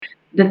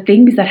the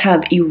things that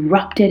have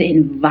erupted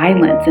in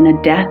violence and a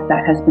death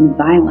that has been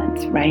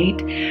violent,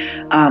 right?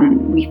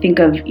 We think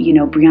of,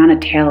 Breonna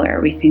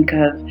Taylor, we think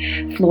of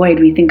Floyd,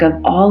 we think of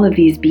all of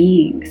these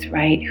beings,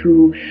 right,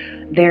 who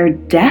their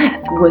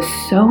death was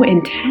so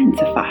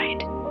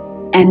intensified,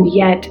 and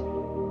yet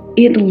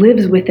it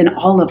lives within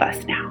all of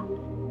us now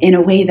in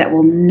a way that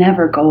will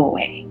never go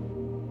away,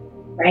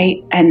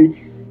 right? And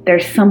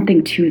there's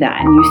something to that.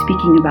 And you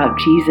speaking about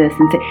Jesus,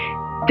 and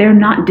they're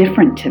not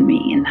different to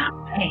me in that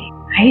way,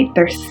 right?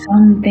 There's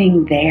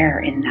something there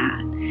in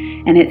that.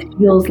 And it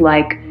feels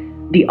like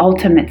the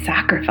ultimate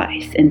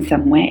sacrifice in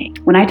some way.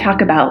 When I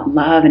talk about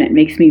love, and it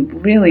makes me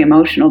really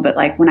emotional, but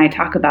like when I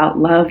talk about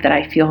love that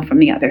I feel from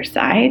the other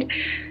side,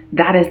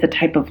 that is the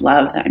type of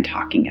love that I'm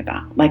talking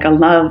about. Like a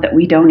love that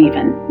we don't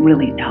even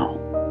really know.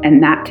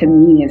 And that to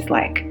me is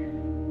like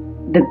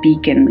the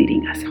beacon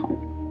leading us home.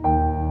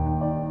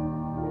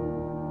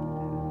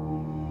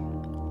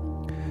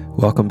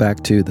 Welcome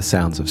back to The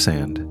Sounds of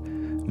Sand.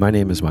 My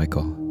name is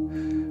Michael.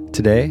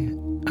 Today,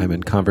 I'm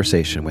in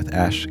conversation with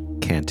Ash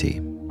Canty.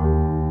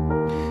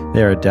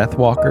 They are a death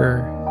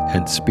walker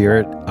and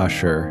spirit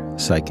usher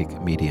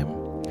psychic medium,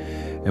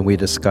 and we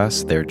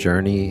discuss their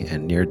journey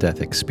and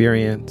near-death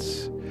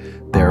experience,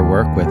 their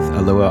work with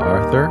Alua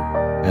Arthur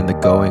and the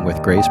Going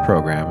with Grace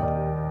program,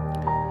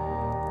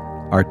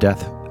 our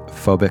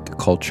death-phobic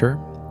culture,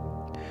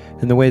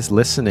 and the ways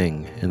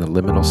listening in the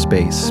liminal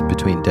space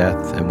between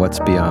death and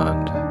what's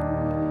beyond.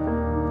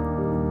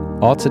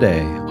 All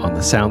today on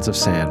The Sounds of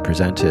Sand,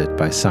 presented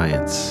by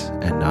Science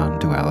and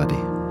Non-Duality.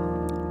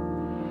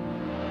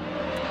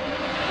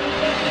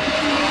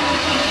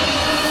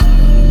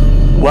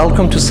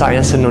 Welcome to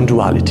Science and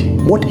Non-Duality.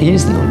 What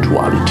is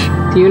non-duality?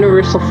 The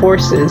universal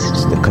forces.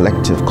 It's the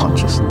collective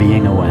consciousness.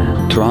 Being aware.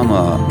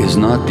 Trauma is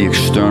not the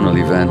external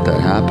event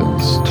that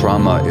happens.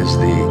 Trauma is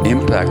the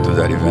impact of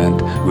that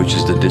event, which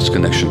is the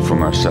disconnection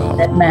from ourselves.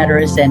 That matter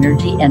is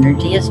energy.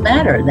 Energy is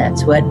matter.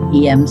 That's what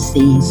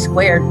EMC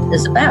squared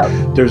is about.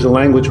 There's a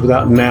language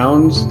without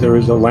nouns. There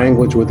is a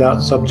language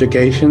without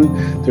subjugation.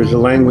 There's a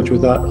language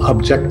without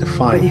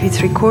objectifying. But if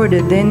it's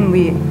recorded, then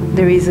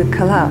there is a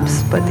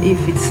collapse. But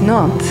if it's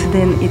not,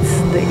 then it's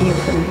the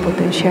infinite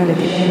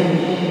potentiality.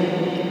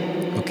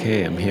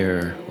 Okay, I'm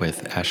here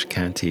with Ash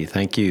Canty.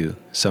 Thank you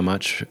so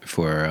much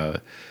for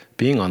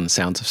being on The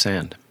Sounds of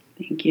Sand.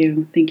 Thank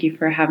you. Thank you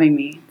for having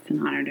me. It's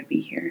an honor to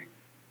be here.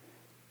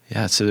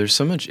 Yeah, so there's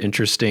so much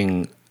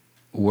interesting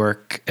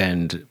work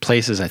and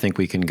places I think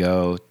we can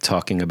go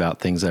talking about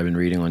things I've been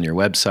reading on your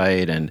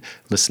website and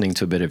listening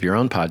to a bit of your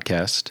own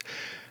podcast,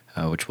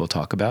 which we'll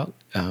talk about.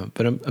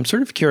 But I'm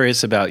sort of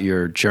curious about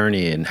your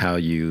journey and how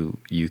you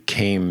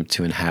came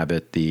to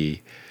inhabit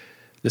the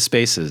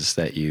spaces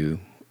that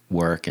you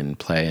work and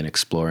play and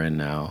explore in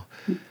now.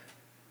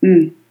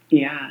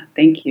 Yeah,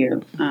 thank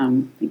you.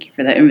 Thank you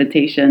for that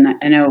invitation.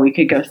 I know we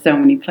could go so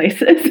many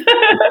places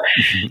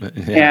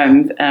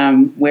Yeah.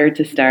 and where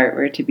to start,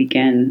 where to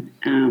begin.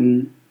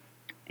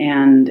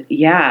 And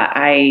yeah,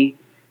 I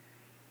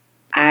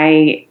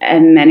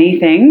am many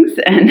things,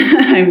 and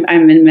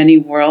I'm in many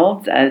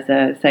worlds as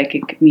a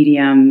psychic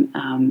medium,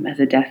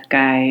 as a death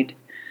guide,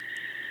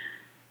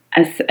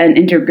 as an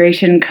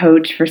integration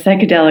coach for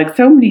psychedelics,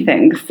 so many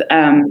things.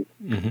 And,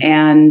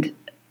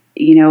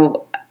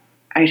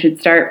 I should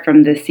start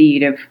from the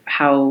seed of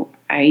how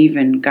I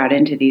even got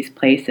into these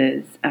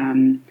places.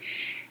 And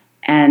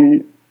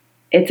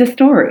it's a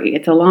story.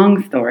 It's a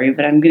long story,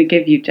 but I'm going to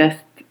give you just,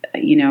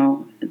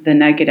 the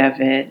nugget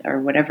of it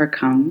or whatever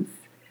comes.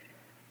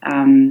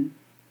 In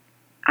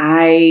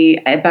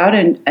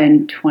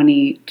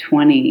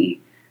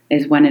 2020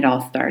 is when it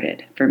all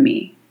started for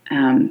me.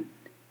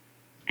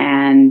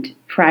 And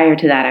prior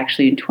to that,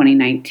 actually in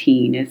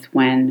 2019 is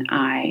when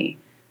I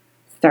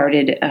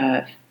started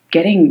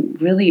getting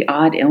really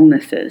odd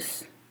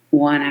illnesses,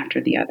 one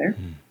after the other.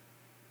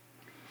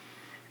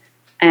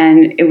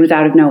 And it was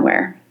out of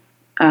nowhere.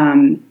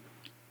 And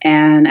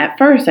at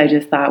first I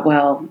just thought,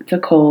 well, it's a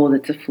cold,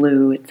 it's a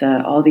flu, it's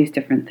all these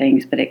different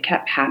things, but it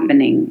kept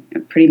happening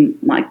pretty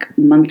like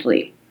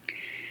monthly.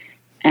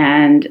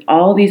 And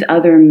all these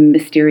other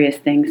mysterious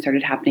things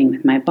started happening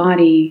with my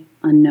body,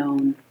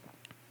 unknown.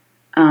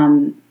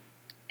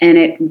 And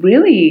it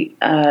really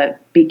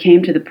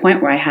became to the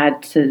point where I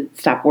had to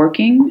stop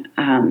working.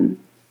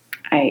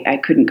 I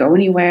couldn't go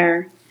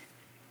anywhere.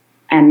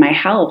 And my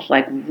health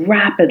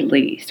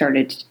rapidly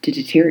started to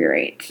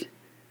deteriorate.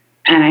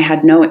 And I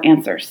had no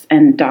answers.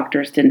 And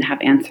doctors didn't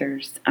have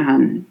answers.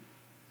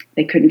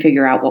 They couldn't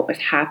figure out what was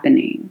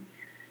happening.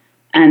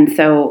 And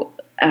so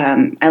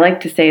I like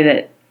to say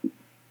that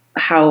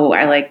how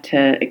I like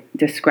to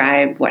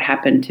describe what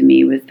happened to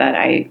me was that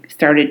I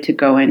started to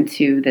go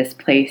into this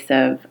place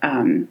of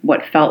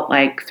what felt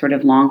like sort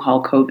of long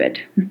haul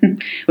COVID,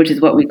 which is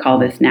what we call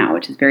this now,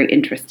 which is very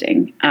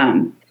interesting.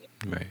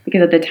 Right.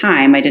 Because at the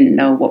time I didn't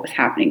know what was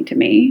happening to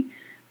me,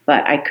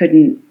 but I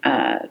couldn't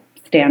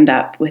stand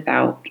up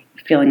without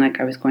feeling like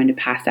I was going to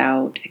pass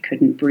out. I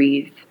couldn't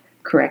breathe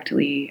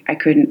correctly. I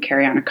couldn't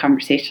carry on a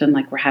conversation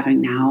like we're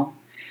having now.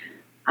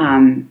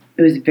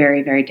 It was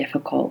very, very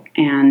difficult.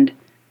 And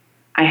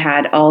I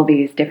had all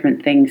these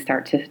different things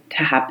start to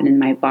happen in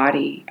my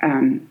body.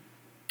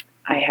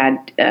 I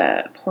had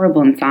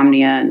horrible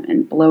insomnia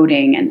and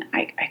bloating, and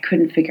I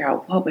couldn't figure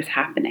out what was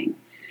happening.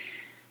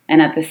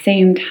 And at the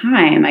same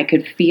time, I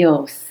could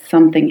feel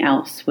something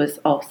else was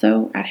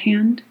also at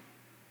hand,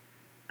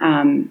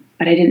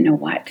 but I didn't know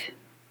what.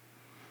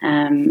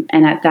 And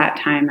at that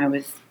time, I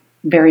was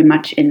very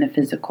much in the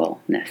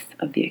physicalness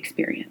of the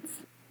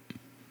experience.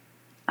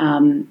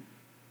 And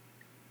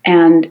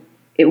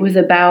it was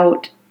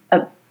about,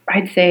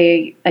 I'd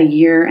say, a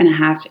year and a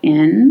half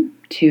in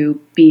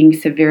to being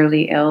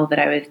severely ill that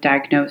I was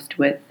diagnosed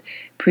with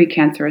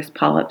precancerous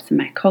polyps in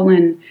my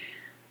colon,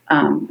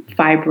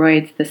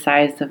 fibroids the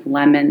size of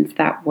lemons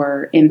that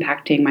were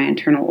impacting my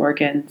internal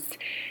organs,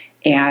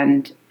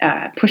 and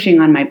pushing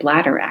on my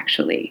bladder,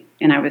 actually.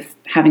 And I was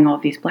having all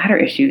these bladder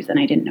issues, and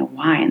I didn't know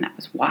why, and that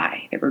was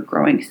why. They were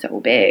growing so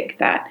big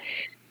that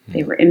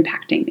they were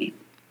impacting me.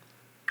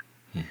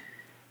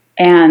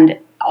 And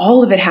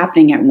all of it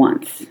happening at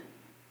once.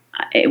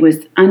 It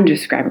was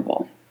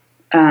undescribable.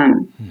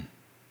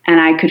 And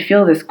I could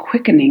feel this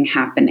quickening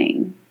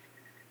happening.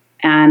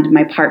 And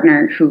my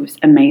partner, who's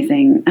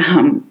amazing,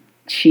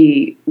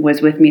 she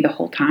was with me the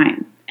whole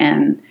time.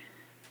 And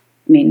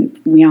I mean,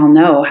 we all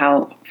know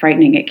how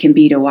frightening it can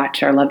be to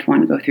watch our loved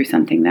one go through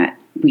something that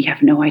we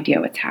have no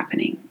idea what's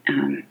happening.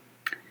 And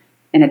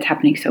it's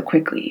happening so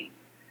quickly.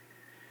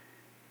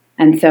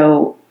 And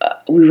so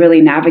we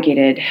really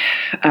navigated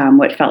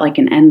what felt like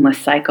an endless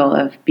cycle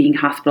of being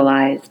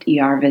hospitalized,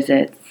 ER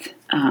visits,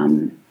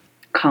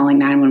 calling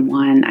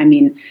 911. I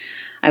mean,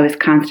 I was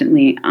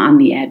constantly on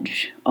the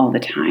edge all the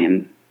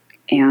time.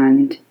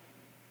 And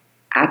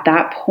at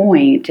that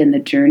point in the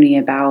journey,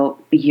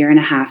 about a year and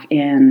a half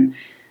in,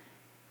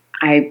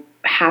 I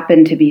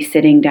happened to be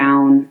sitting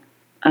down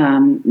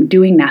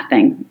doing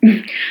nothing.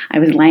 I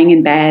was laying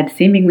in bed,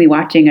 seemingly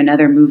watching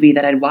another movie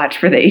that I'd watched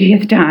for the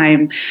 80th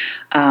time.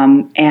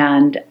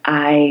 And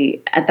I,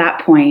 at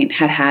that point,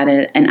 had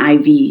an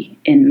IV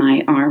in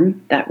my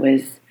arm that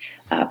was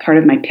part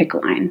of my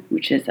PICC line,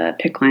 which is a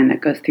PICC line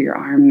that goes through your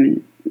arm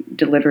and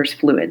delivers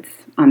fluids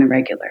on the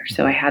regular.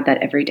 So I had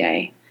that every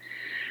day.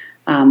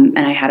 And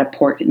I had a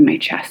port in my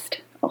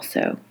chest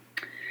also.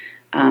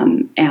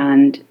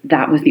 And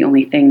that was the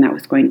only thing that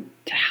was going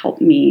to help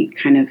me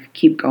kind of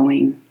keep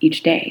going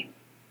each day.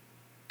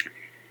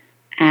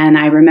 And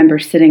I remember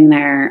sitting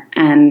there,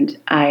 and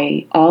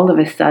I all of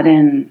a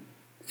sudden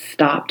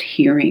stopped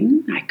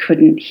hearing. I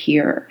couldn't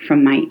hear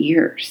from my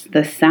ears.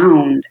 The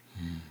sound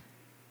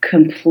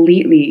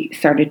completely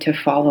started to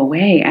fall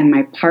away, and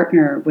my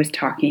partner was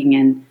talking,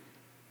 and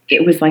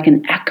it was like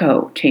an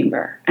echo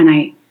chamber. And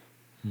I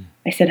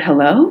said,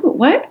 "Hello?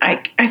 What? I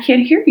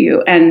can't hear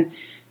you." And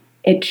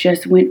it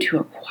just went to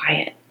a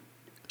quiet.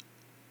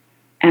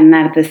 And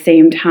then at the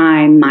same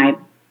time, my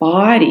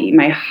body,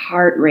 my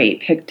heart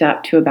rate picked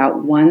up to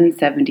about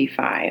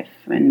 175.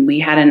 And we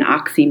had an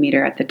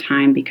oximeter at the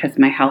time because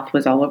my health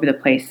was all over the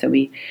place. So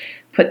we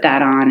put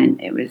that on, and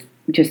it was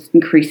just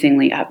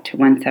increasingly up to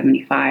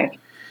 175.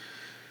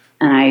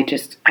 And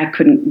I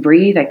couldn't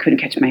breathe. I couldn't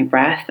catch my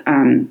breath.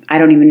 I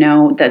don't even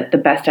know that the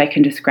best I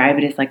can describe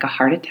it is like a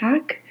heart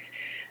attack.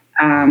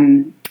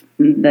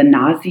 The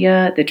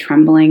nausea, the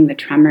trembling, the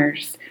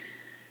tremors.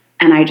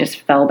 And I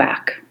just fell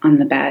back on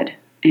the bed.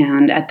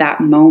 And at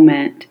that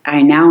moment,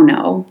 I now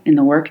know in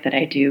the work that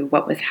I do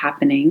what was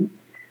happening.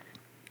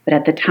 But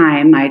at the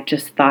time, I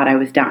just thought I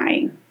was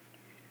dying.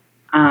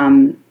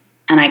 And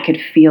I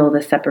could feel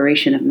the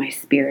separation of my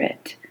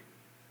spirit.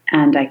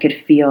 And I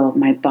could feel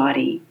my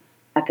body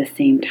at the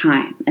same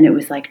time. And it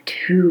was like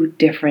two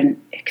different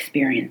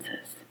experiences.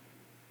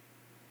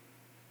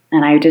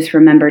 And I just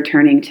remember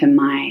turning to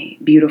my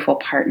beautiful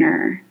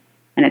partner.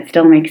 And it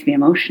still makes me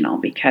emotional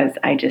because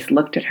I just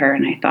looked at her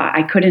and I thought,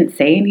 I couldn't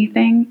say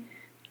anything,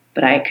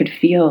 but I could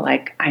feel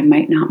like I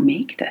might not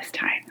make this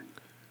time.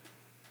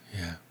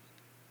 Yeah.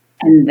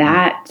 And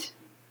that,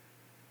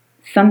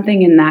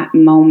 something in that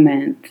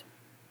moment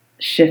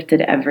shifted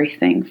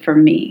everything for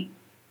me.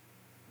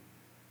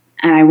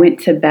 And I went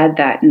to bed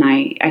that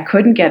night. I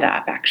couldn't get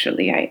up,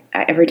 actually. I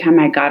every time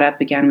I got up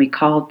again, we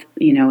called,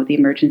 the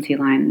emergency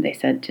line. They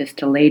said just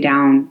to lay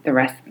down the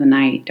rest of the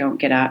night, don't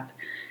get up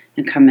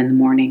and come in the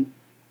morning.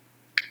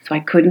 So I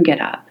couldn't get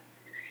up.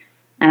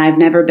 And I've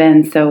never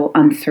been so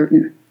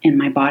uncertain in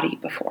my body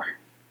before.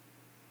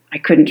 I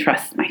couldn't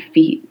trust my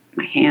feet,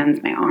 my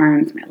hands, my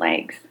arms, my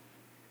legs.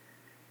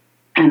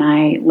 And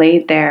I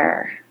laid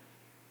there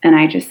and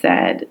I just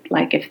said,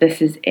 if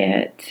this is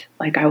it,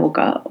 I will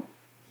go.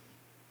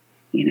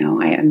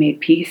 I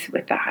made peace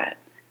with that.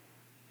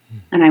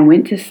 And I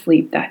went to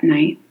sleep that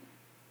night.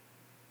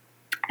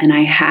 And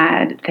I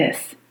had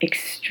this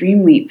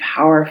extremely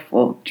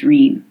powerful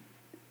dream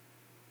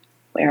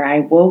where I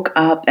woke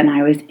up and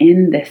I was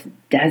in this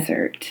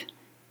desert.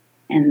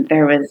 And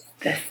there was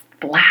this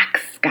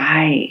black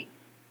sky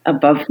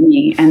above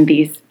me and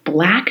these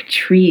black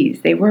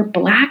trees. They were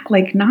black,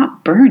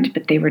 not burnt,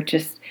 but they were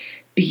just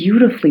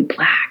beautifully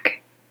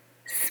black,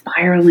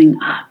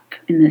 spiraling up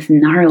in this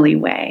gnarly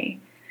way.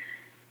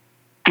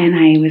 And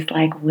I was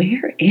like,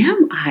 where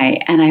am I?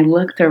 And I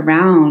looked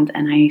around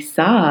and I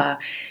saw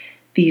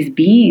these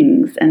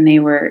beings, and they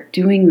were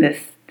doing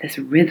this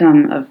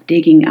rhythm of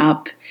digging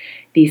up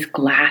these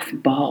glass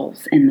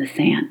balls in the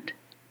sand.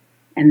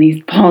 And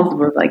these balls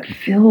were like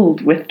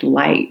filled with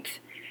light.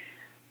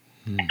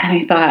 And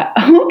I thought,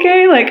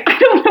 okay, like, I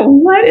don't know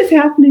what is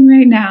happening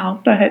right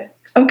now, but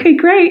okay,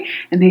 great.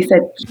 And they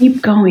said,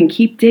 keep going,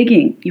 keep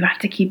digging. You have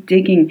to keep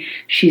digging.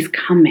 She's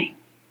coming.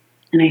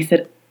 And I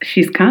said,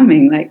 she's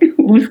coming? Like,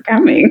 who's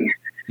coming?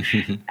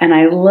 And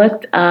I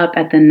looked up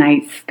at the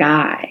night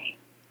sky,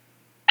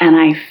 and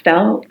I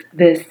felt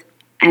this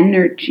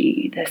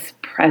energy, this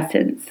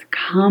presence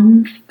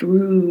come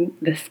through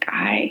the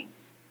sky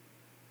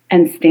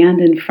and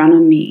stand in front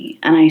of me.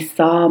 And I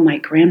saw my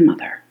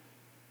grandmother.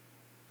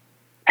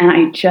 And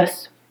I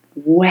just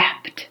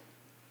wept.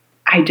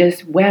 I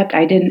just wept.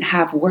 I didn't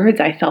have words.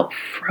 I felt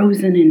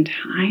frozen in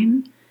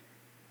time.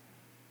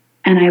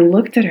 And I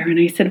looked at her and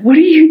I said, what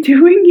are you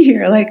doing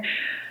here? Like,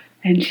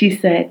 and she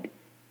said,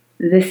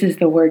 this is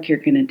the work you're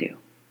going to do.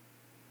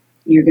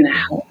 You're going to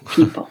help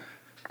people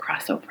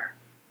cross over.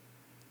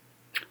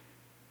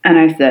 And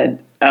I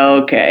said,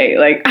 okay,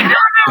 like, I don't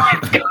know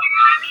what's going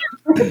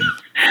on here.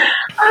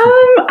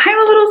 I'm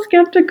a little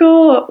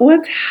skeptical.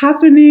 What's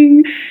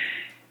happening?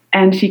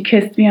 And she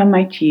kissed me on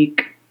my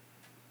cheek.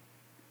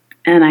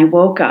 And I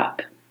woke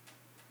up.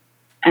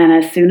 And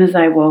as soon as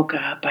I woke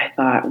up, I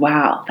thought,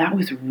 wow, that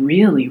was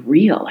really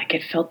real. Like,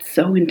 it felt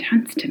so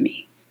intense to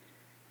me.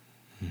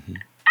 Mm-hmm.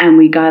 And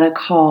we got a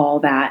call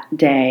that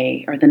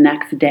day or the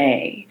next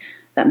day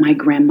that my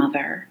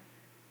grandmother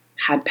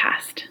had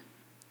passed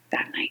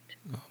that night.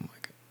 Oh, my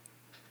God.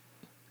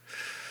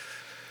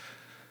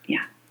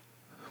 Yeah.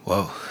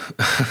 Whoa.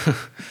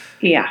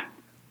 Yeah.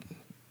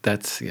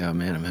 That's, yeah,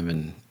 man, I'm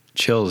having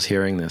chills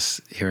hearing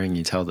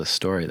you tell this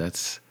story.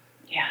 That's,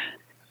 yeah.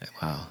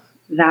 Wow.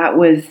 That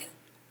was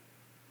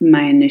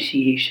my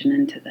initiation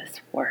into this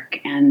work.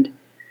 And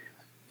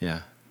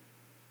yeah,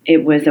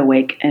 it was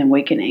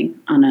awakening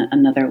on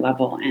another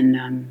level.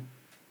 And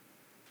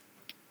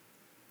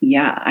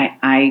yeah,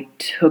 I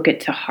took it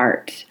to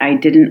heart. I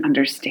didn't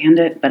understand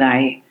it, but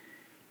I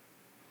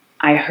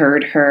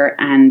heard her.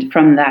 And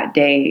from that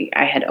day,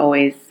 I had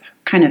always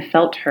kind of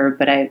felt her,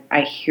 but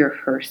I hear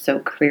her so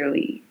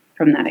clearly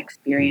from that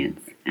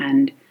experience.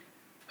 And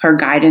her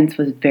guidance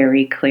was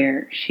very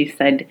clear. She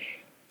said,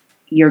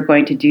 you're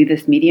going to do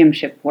this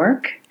mediumship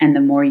work, and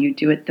the more you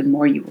do it, the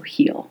more you will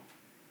heal.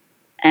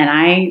 And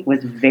I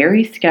was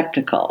very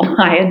skeptical.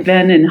 I had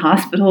been in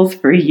hospitals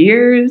for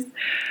years.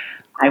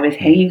 I was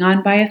hanging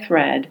on by a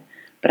thread,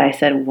 but I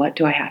said, what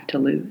do I have to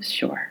lose?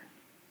 Sure.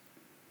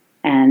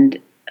 And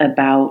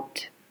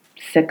about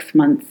 6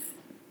 months,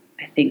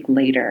 I think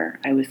later,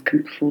 I was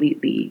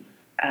completely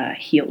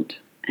healed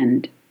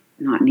and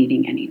not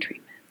needing any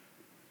treatment.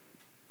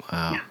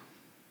 Wow. Yeah.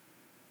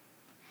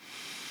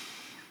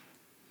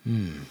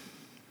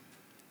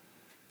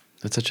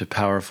 That's such a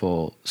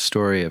powerful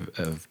story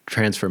of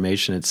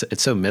transformation. It's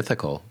so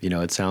mythical. You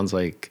know, it sounds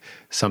like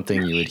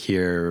something you would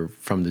hear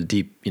from the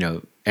deep,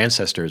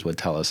 ancestors would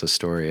tell us a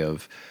story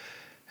of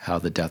how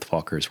the Death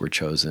Walkers were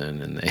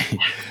chosen, and they,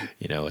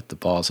 with the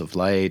balls of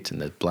light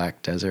and the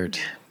black desert.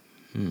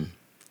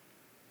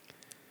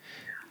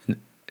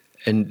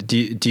 And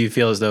do you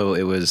feel as though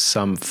it was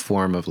some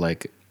form of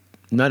like,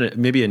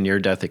 maybe a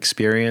near-death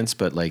experience,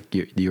 but like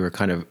you were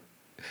kind of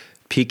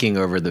peeking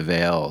over the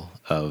veil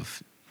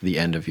of the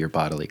end of your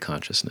bodily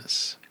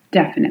consciousness?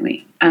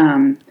 Definitely.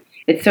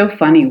 It's so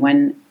funny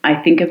when I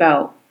think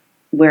about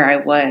where I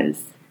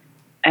was,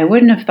 I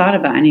wouldn't have thought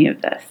about any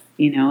of this,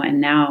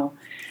 and now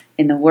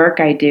in the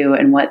work I do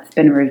and what's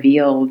been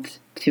revealed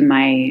to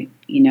my,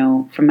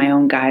 from my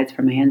own guides,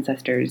 from my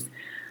ancestors,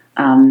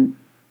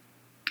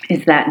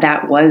 is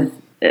that was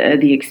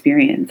the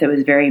experience. It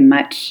was very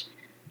much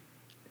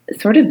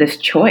sort of this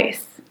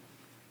choice.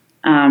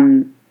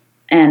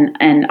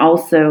 And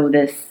also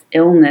this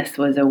illness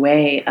was a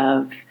way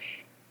of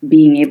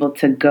being able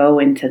to go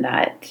into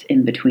that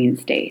in-between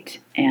state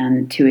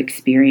and to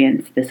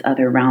experience this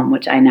other realm,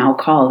 which I now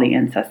call the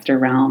ancestor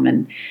realm,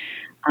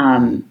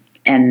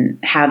 and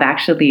have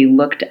actually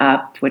looked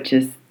up, which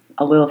is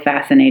a little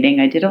fascinating.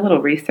 I did a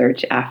little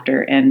research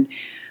after and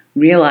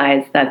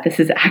realized that this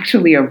is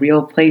actually a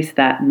real place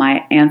that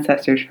my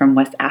ancestors from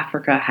West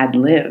Africa had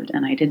lived,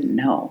 and I didn't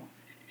know.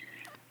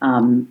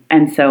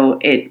 And so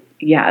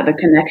the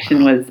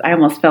connection was, I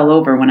almost fell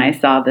over when I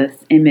saw this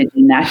image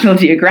in National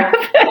Geographic.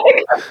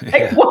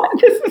 Like, what?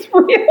 This is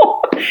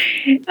real.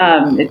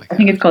 I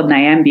think it's called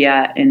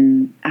Namimbia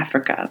in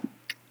Africa.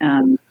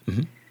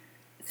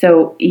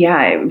 So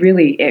yeah,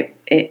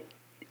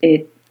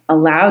 it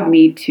allowed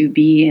me to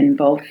be in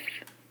both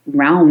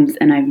realms,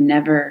 and I've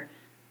never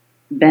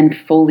been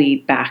fully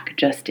back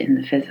just in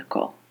the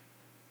physical,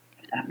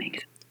 if that makes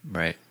sense.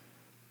 Right.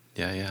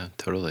 Yeah,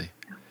 totally.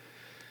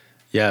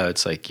 Yeah,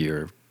 it's like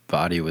your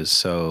body was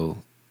so,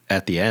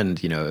 at the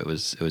end, it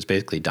was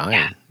basically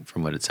dying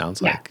from what it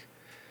sounds like.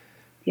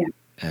 Yeah.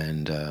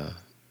 And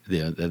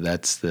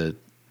that's the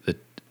it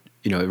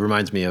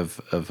reminds me of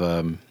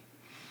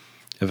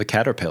a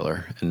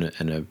caterpillar and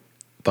a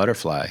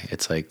butterfly.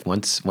 It's like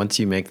once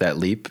you make that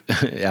leap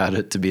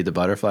out to be the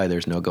butterfly,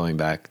 there's no going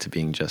back to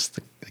being just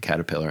the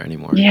caterpillar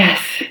anymore. Yes,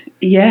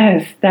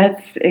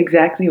 that's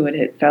exactly what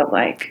it felt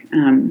like.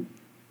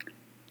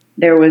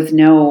 There was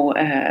no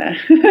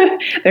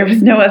there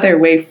was no other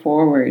way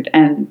forward,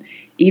 and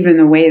even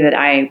the way that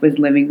I was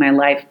living my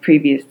life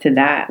previous to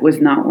that was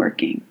not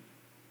working.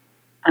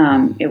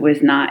 It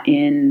was not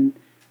in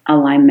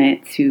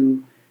alignment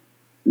to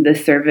the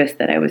service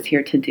that I was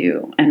here to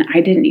do. And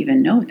I didn't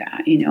even know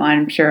that.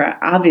 I'm sure,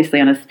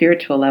 obviously, on a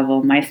spiritual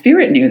level, my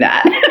spirit knew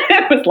that.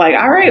 It was like,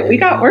 all right, we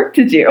got work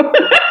to do.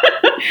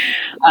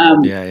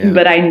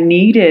 But I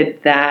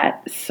needed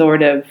that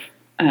sort of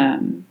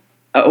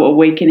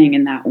awakening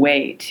in that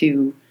way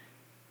to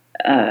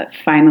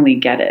finally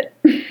get it.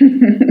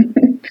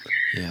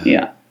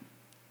 Yeah.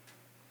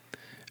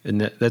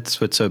 And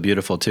that's what's so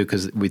beautiful, too,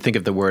 because we think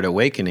of the word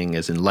awakening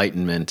as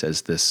enlightenment,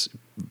 as this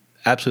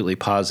absolutely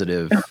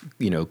positive,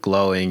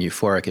 glowing,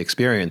 euphoric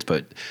experience.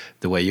 But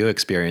the way you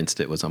experienced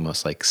it was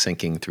almost like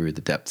sinking through the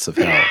depths of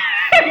hell.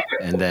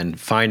 And then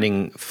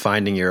finding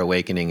your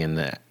awakening in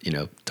the,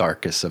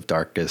 darkest of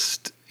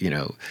darkest,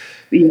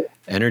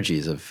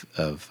 energies of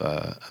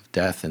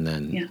death. And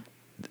then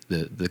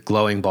the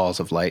glowing balls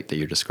of light that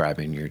you're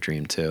describing in your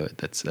dream, too.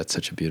 That's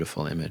such a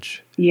beautiful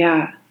image.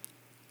 Yeah.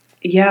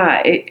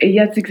 Yeah,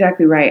 that's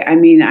exactly right. I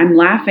mean, I'm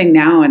laughing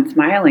now and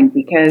smiling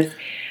because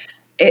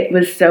it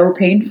was so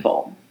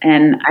painful.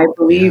 And I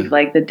believe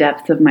like the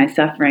depths of my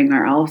suffering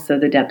are also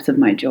the depths of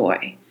my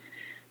joy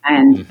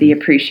and the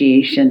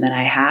appreciation that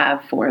I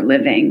have for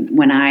living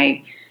when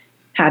I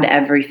had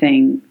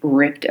everything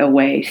ripped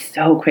away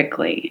so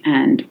quickly,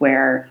 and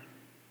where,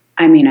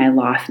 I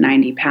lost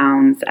 90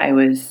 pounds. I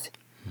was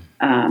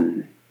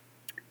a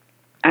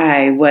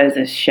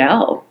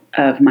shell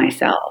of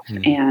myself.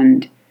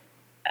 And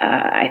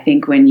I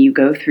think when you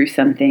go through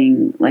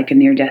something like a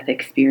near-death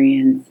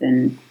experience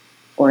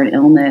or an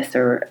illness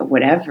or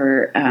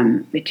whatever,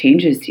 it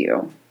changes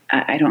you.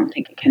 I don't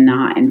think it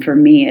cannot. And for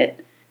me,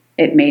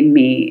 it made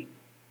me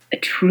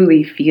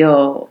truly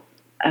feel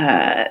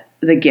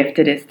the gift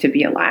it is to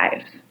be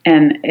alive.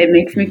 And it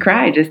makes me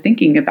cry just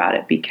thinking about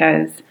it,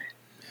 because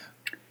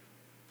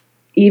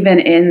even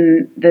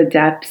in the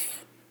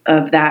depths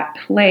of that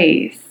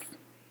place,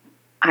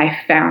 I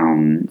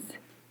found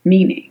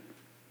meaning.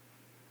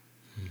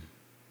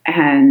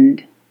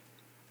 And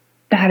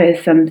that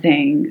is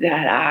something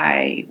that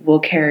I will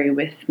carry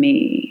with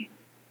me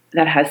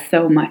that has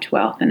so much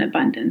wealth and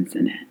abundance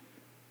in it.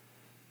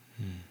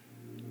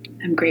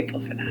 I'm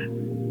grateful for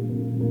that.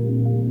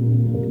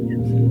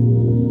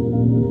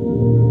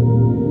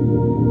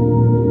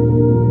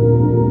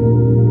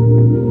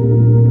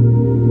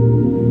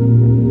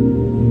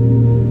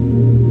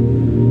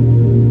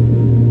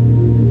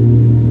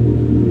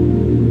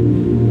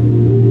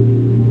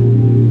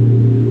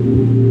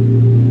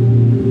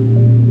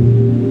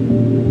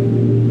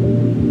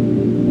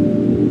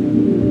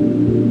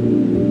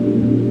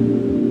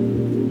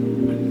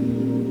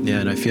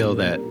 Feel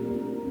that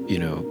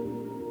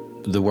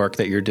the work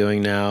that you're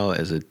doing now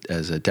as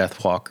a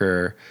death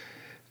walker,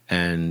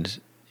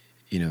 and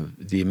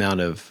the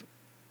amount of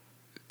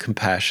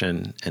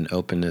compassion and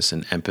openness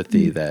and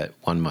empathy that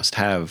one must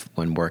have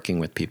when working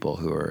with people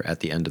who are at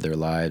the end of their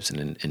lives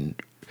and in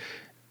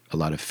a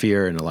lot of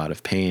fear and a lot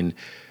of pain.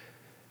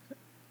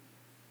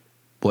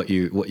 What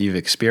you've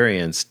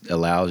experienced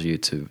allows you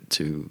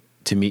to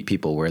meet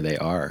people where they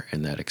are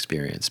in that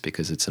experience,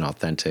 because it's an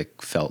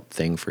authentic, felt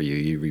thing for you.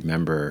 You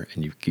remember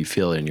and you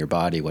feel it in your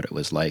body what it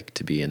was like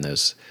to be in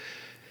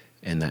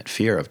that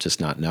fear of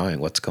just not knowing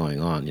what's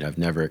going on. I've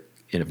never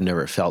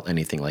felt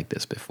anything like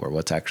this before.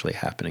 What's actually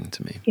happening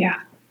to me?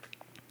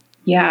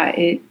 Yeah,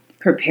 it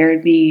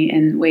prepared me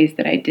in ways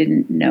that I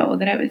didn't know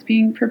that I was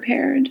being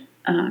prepared,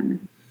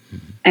 and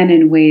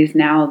in ways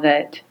now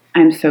that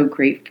I'm so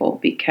grateful,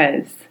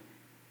 because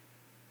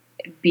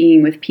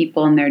being with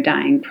people in their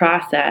dying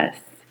process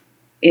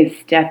is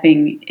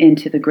stepping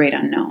into the great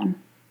unknown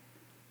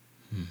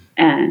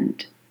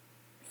and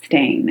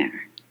staying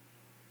there.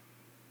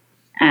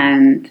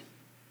 And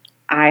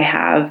I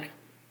have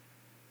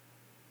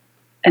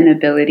an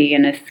ability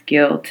and a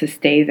skill to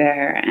stay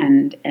there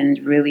and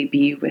really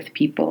be with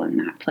people in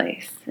that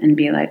place and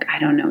be like, I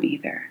don't know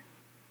either,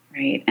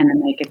 right? And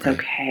I'm like, it's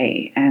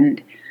okay.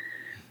 And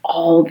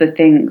all the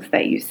things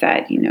that you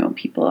said,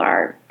 people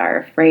are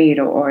afraid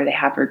or they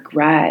have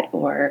regret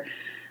or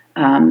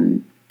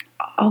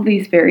all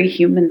these very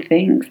human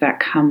things that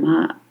come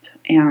up,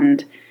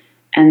 and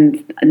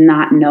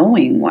not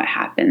knowing what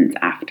happens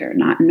after,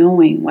 not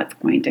knowing what's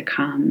going to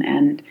come,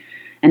 and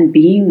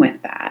being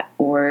with that,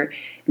 or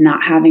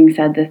not having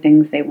said the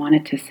things they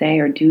wanted to say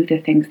or do the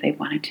things they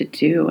wanted to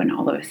do, and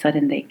all of a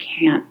sudden they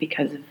can't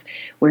because of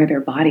where their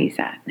body's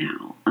at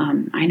now.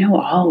 I know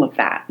all of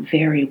that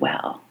very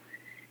well.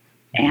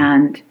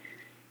 And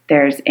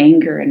there's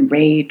anger and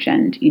rage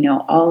and,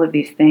 all of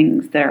these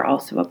things that are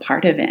also a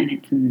part of it. And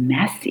it's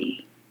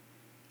messy.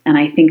 And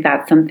I think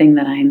that's something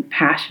that I'm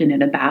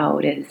passionate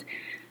about, is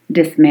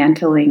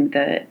dismantling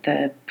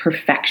the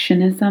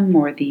perfectionism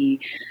or the,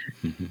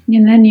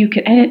 and then you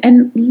can,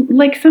 and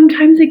like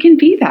sometimes it can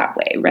be that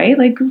way, right?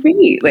 Like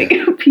great, like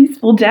a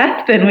peaceful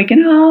death, and we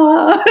can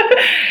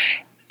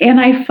And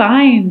I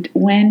find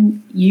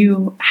when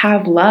you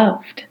have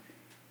loved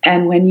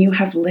and when you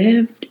have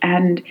lived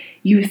and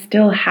you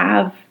still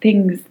have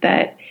things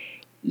that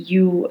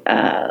you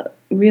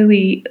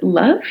really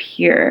love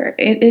here,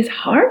 it is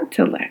hard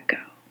to let go.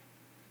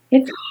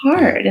 It's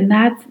hard, and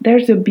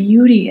there's a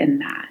beauty in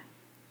that.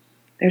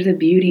 There's a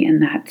beauty in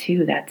that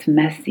too. That's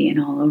messy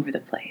and all over the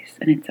place,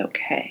 and it's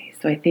okay.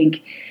 So I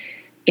think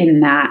in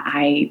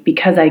that,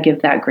 because I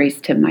give that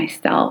grace to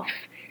myself,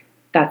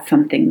 that's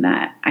something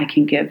that I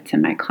can give to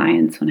my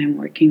clients when I'm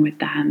working with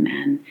them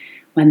and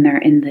when they're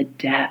in the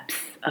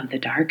depths of the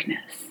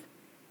darkness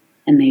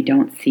and they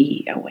don't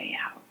see a way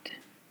out.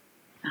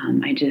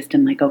 I just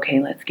am like,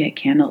 okay, let's get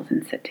candles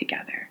and sit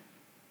together.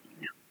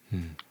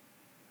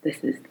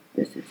 This is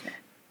it.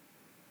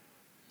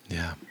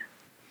 Yeah.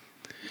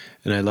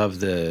 And I love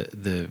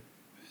the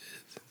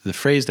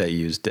phrase that you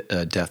used,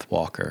 death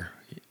walker,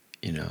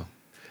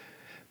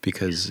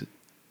 because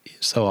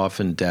so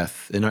often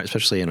death,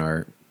 especially in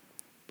our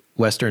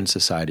Western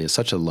society, is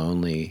such a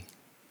lonely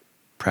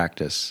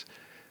practice,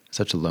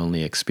 such a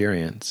lonely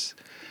experience.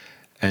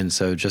 And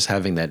so just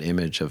having that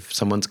image of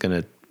someone's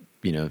going to,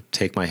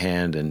 take my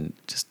hand and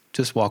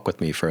just walk with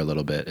me for a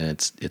little bit, and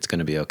it's going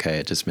to be okay.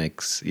 It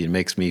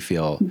makes me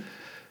feel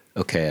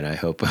okay. And I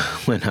hope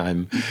when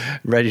I'm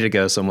ready to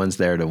go, someone's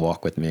there to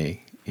walk with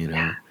me,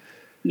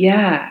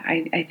 Yeah.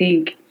 I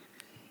think,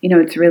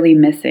 it's really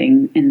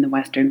missing in the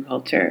Western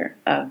culture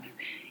of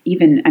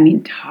even,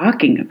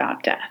 talking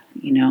about death.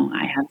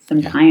 I have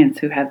some clients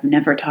who have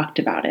never talked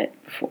about it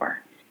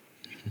before.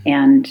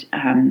 And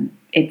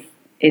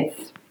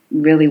it's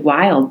really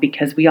wild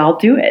because we all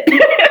do it.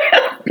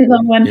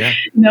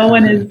 No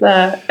one is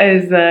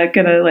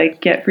gonna like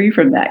get free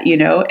from that,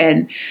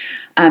 and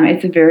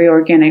it's a very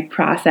organic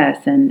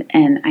process, and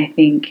I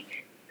think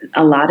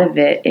a lot of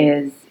it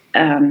is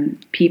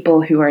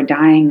people who are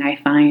dying, I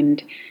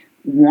find,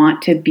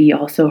 want to be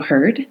also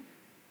heard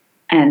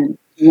and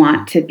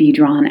want to be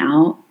drawn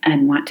out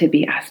and want to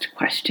be asked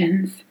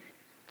questions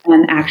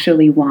and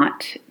actually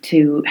want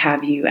to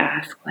have you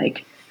ask,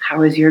 like,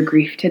 how is your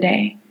grief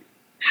today?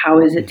 How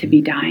is it to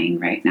be dying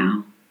right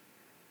now?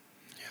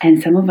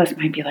 And some of us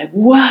might be like,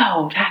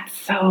 whoa, that's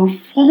so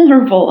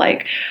vulnerable.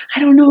 Like, I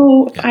don't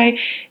know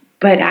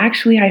but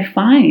actually I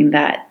find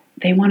that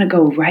they want to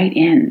go right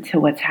into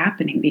what's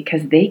happening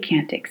because they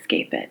can't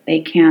escape it. They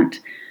can't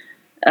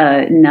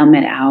numb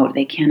it out.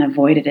 They can't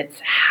avoid it. It's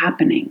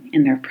happening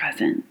in their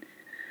present.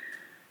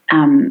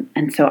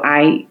 And so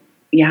I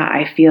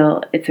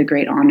feel it's a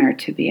great honor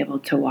to be able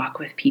to walk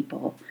with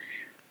people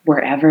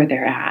wherever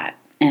they're at.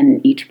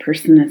 And each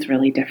person is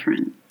really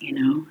different,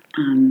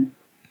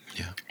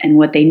 and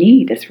what they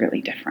need is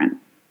really different,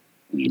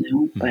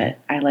 but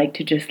I like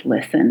to just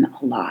listen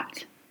a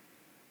lot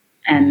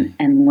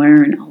and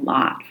learn a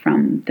lot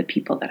from the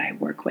people that I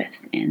work with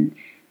and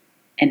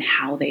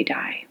how they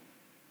die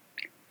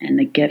and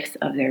the gifts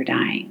of their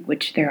dying,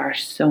 which there are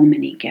so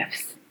many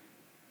gifts,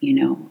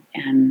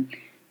 and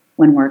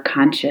when we're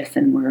conscious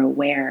and we're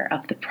aware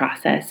of the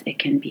process, it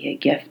can be a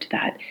gift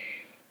that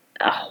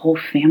a whole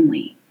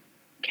family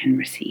can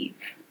receive,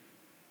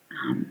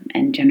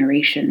 and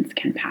generations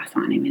can pass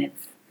on. I mean,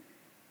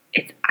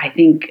 it's I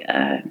think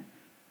a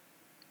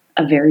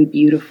very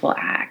beautiful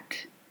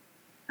act,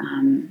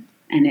 and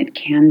it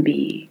can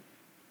be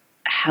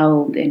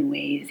held in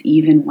ways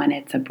even when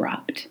it's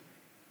abrupt,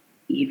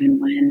 even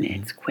when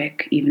it's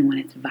quick, even when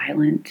it's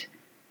violent.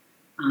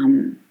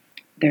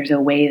 There's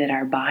a way that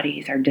our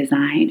bodies are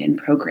designed and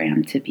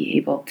programmed to be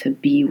able to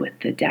be with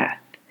the death,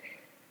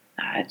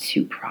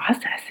 to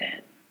process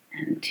it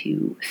and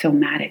to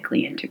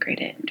somatically integrate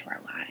it into our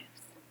lives.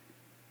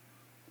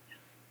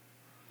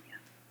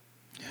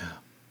 Yeah.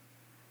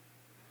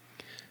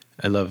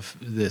 I love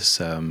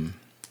this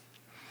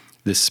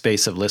this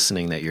space of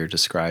listening that you're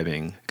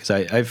describing, because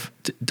I've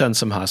done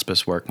some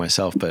hospice work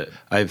myself, but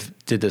I've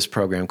did this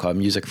program called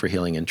Music for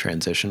Healing in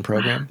Transition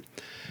program,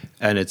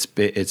 and it's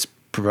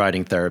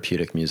providing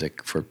therapeutic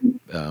music for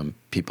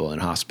people in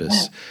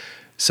hospice.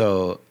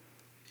 So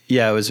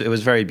yeah, it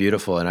was very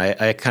beautiful, and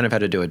I kind of had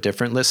to do a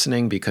different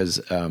listening because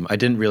I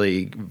didn't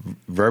really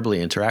verbally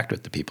interact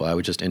with the people. I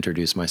would just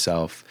introduce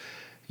myself,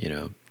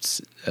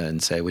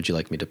 and say, would you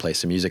like me to play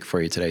some music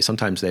for you today?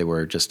 Sometimes they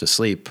were just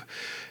asleep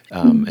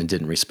and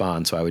didn't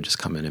respond, so I would just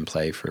come in and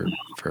play for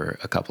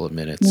a couple of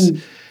minutes.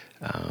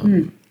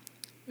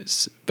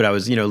 But I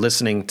was,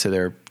 listening to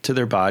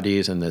their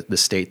bodies and the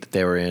state that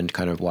they were in,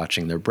 kind of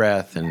watching their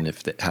breath and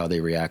how they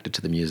reacted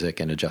to the music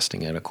and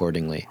adjusting it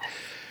accordingly.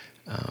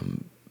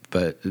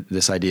 But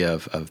this idea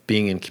of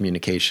being in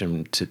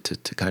communication to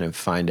kind of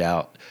find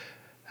out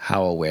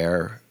how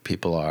aware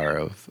people are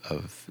of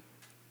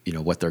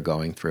what they're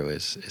going through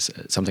is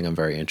something I'm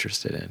very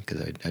interested in,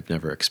 because I've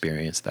never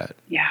experienced that.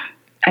 Yeah.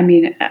 I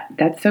mean,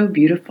 that's so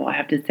beautiful. I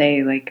have to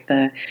say, like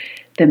the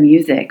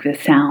music, the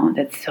sound,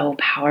 that's so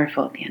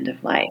powerful at the end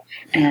of life.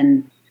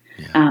 And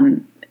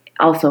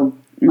Also,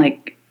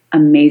 like,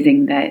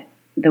 amazing that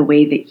the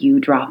way that you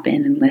drop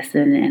in and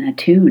listen and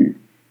attune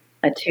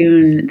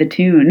the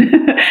tune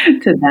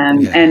to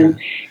them. And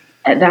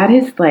that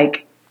is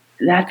like,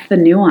 that's the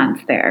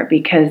nuance there,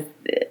 because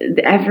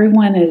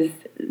everyone is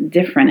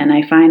different. And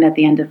I find at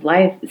the end of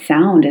life,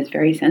 sound is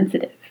very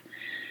sensitive.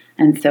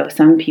 And so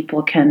some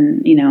people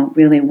can,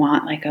 really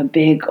want like a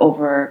big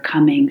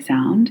overcoming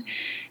sound,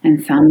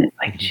 and some it's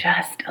like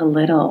just a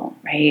little,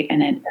 right?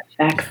 And it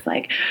affects,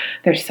 like,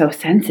 they're so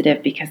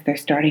sensitive because they're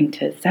starting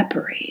to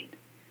separate.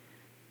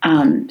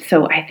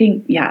 So I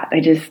think, I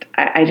just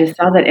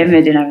saw that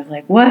image and I was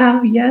like,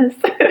 wow, yes,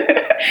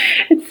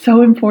 it's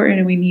so important,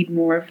 and we need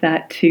more of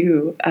that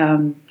too.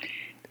 I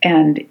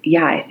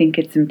think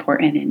it's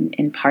important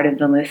in part of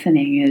the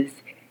listening is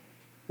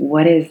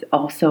what is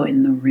also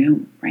in the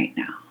room right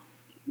now.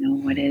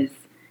 What is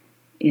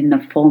in the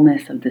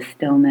fullness of the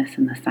stillness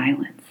and the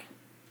silence.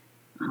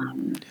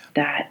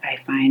 That I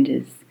find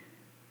is,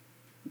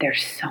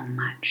 there's so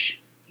much,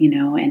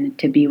 and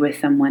to be with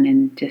someone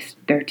in just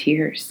their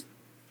tears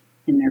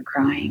and their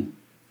crying,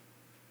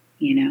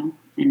 and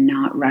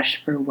not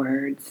rush for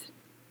words.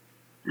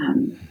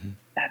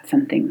 That's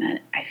something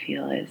that I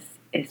feel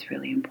is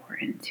really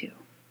important to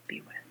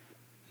be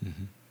with.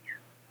 Mm-hmm.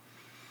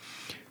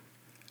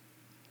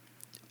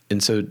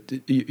 And so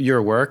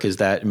your work, is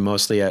that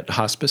mostly at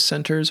hospice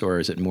centers, or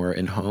is it more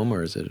in home,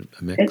 or is it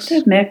a mix? It's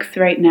a mix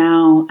right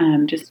now.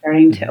 Just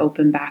starting to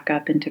open back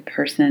up into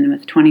person.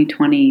 With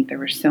 2020, there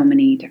were so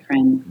many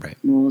different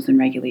rules and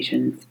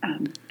regulations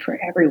for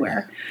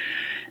everywhere.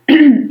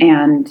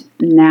 And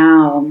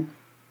now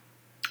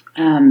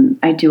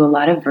I do a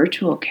lot of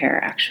virtual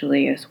care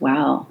actually as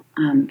well.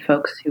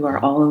 Folks who are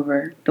all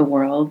over the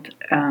world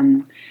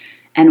and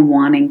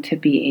wanting to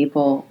be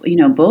able,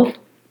 both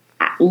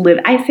live.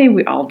 I say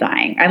we're all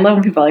dying. I love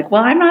when people are like,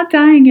 well, I'm not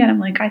dying yet. I'm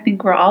like, I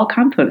think we're all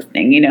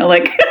composting,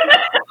 like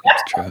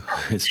it's true.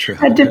 It's true.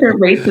 At different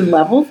rates and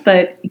levels,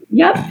 but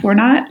yep, we're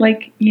not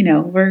like,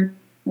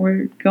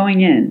 we're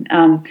going in.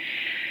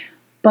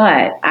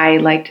 But I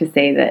like to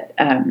say that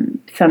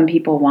some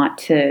people want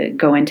to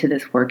go into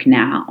this work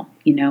now,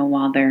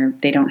 while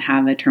they don't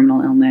have a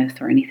terminal illness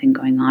or anything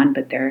going on,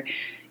 but they're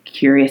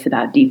curious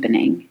about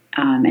deepening.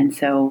 And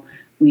so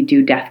we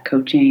do death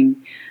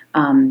coaching.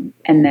 And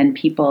then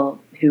people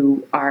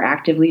who are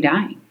actively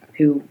dying,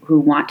 who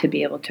want to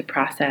be able to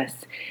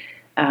process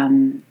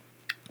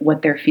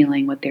what they're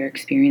feeling, what they're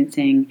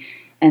experiencing.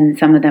 And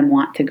some of them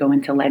want to go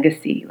into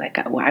legacy, like,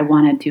 I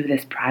want to do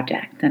this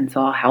project. And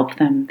so I'll help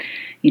them,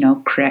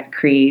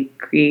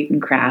 create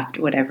and craft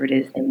whatever it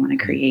is they want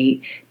to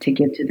create to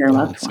give to their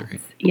loved ones.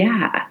 Right.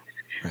 Yeah.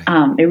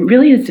 Right. It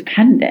really is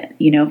dependent,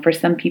 for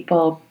some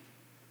people,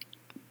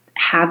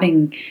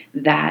 having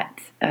that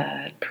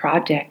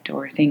project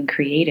or thing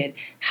created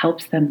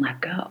helps them let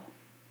go,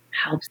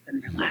 helps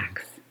them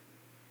relax.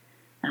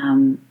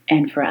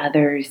 And for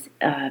others,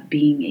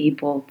 being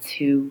able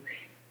to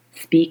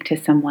speak to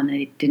someone that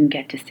they didn't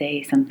get to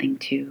say something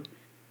to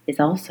is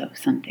also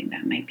something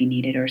that might be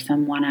needed. Or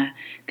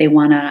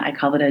I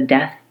call it a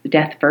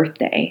death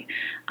birthday.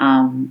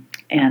 And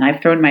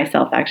I've thrown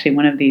myself actually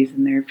one of these,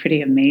 and they're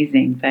pretty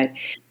amazing, but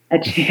a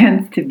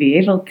chance to be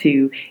able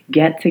to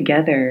get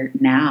together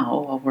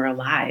now while we're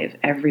alive,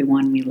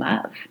 everyone we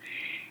love.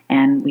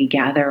 And we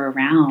gather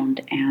around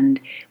and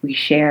we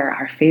share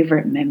our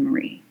favorite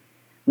memory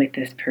with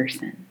this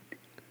person.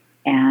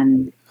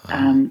 And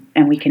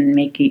we can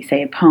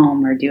say a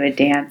poem or do a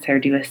dance or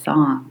do a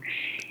song.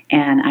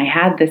 And I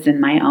had this in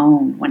my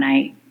own when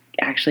I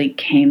actually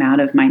came out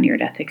of my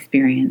near-death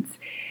experience.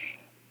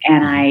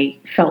 And I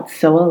felt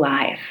so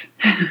alive.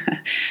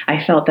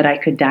 I felt that I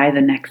could die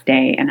the next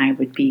day and I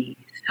would be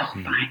so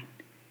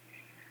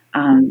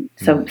fine.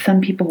 So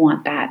some people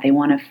want that. They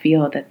want to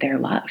feel that they're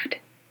loved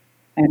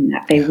and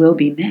that they will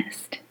be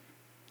missed.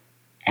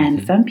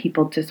 And some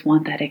people just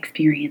want that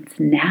experience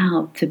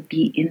now to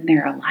be in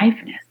their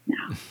aliveness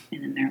now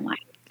and in their life.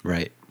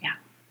 Right. Yeah.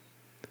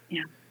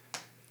 Yeah.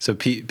 So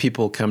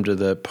people come to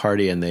the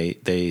party and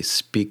they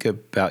speak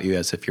about you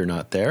as if you're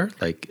not there,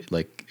 like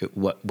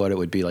what it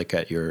would be like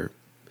at your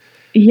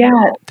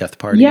death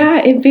party. Yeah,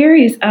 it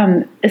varies.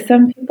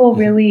 Some people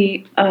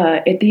really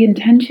the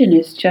intention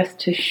is just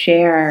to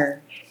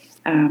share,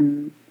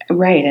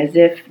 as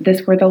if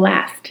this were the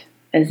last,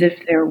 as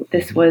if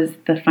this was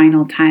the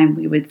final time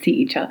we would see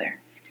each other.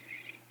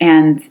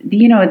 And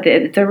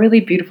it's a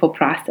really beautiful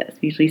process.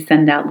 We usually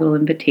send out little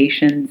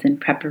invitations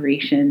and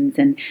preparations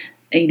and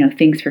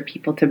things for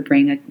people to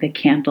bring the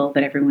candle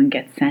that everyone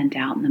gets sent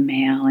out in the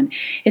mail. And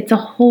it's a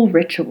whole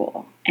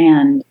ritual.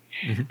 And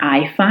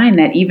I find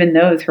that even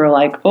those who are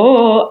like,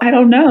 oh, I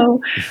don't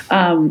know,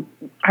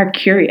 are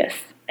curious.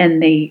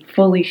 And they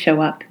fully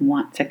show up and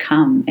want to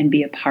come and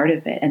be a part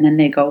of it. And then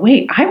they go,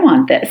 wait, I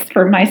want this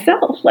for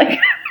myself. Like,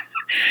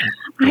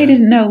 I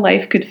didn't know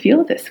life could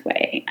feel this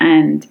way.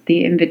 And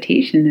the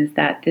invitation is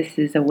that this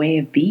is a way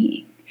of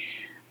being.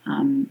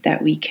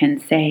 That we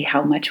can say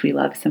how much we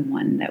love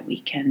someone, that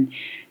we can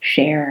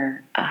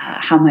share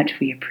how much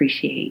we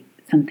appreciate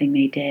something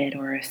they did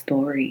or a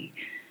story.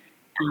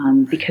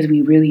 because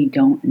we really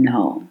don't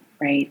know,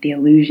 right? The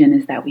illusion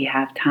is that we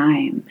have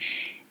time.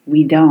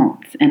 We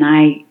don't. And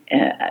I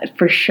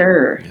for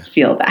sure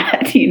feel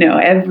that,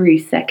 every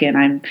second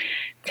I'm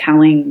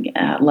telling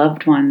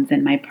loved ones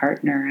and my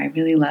partner, I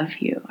really love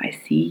you. I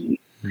see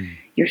you.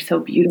 You're so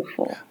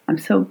beautiful. I'm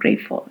so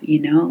grateful,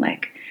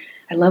 like,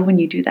 I love when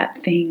you do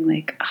that thing,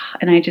 like,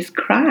 and I just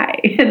cry.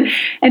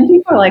 And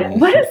people are like,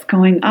 what is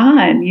going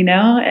on?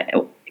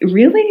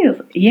 Really?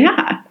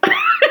 Yeah.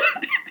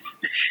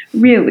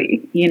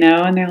 Really,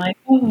 and they're like,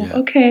 oh,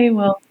 okay,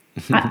 well,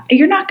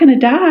 you're not going to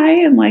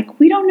die. I'm like,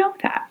 we don't know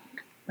that.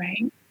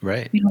 Right.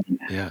 Right. We don't know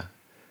that. Yeah.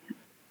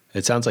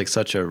 It sounds like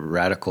such a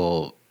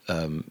radical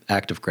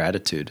act of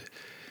gratitude,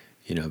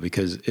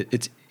 because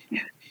it's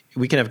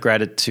we can have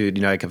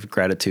gratitude. I can have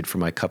gratitude for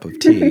my cup of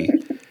tea,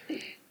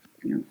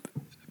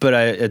 but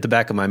at the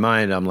back of my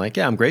mind, I'm like,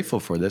 yeah, I'm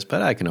grateful for this,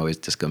 but I can always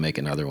just go make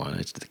another one.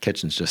 The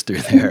kitchen's just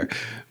through there.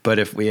 But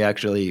if we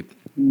actually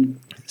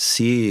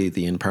see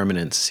the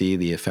impermanence, see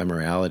the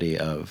ephemerality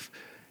of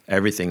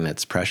everything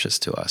that's precious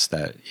to us,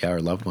 that our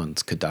loved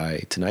ones could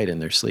die tonight in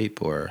their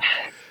sleep, or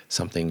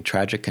something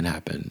tragic can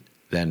happen,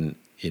 then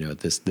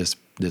this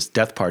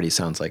death party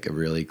sounds like a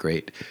really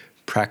great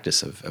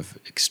practice of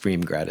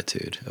extreme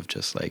gratitude, of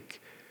just like,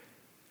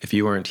 if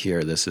you weren't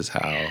here, this is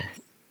how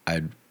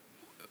I'd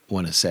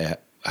want to say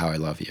how I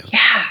love you.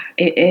 Yeah,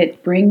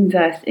 it brings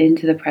us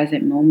into the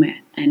present moment,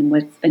 and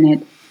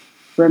it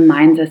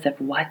reminds us of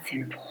what's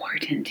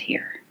important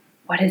here.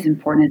 What is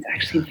important is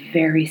actually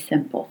very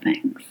simple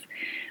things,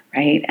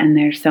 right? And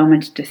there's so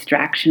much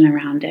distraction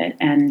around it.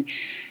 And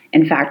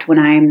in fact, when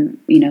I'm,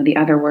 the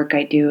other work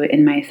I do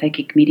in my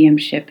psychic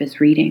mediumship is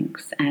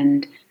readings,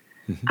 and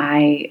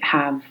I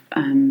have,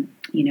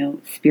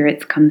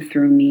 spirits come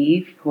through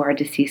me who are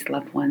deceased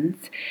loved ones,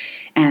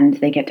 and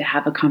they get to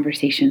have a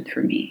conversation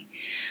through me.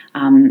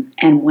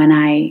 And when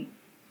I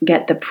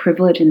get the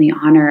privilege and the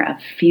honor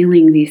of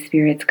feeling these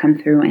spirits come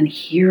through and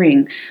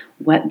hearing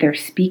what they're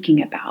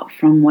speaking about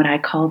from what I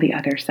call the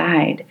other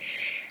side,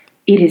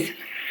 it is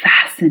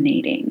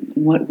fascinating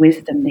what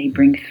wisdom they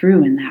bring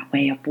through in that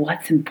way of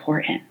what's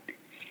important.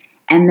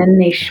 And then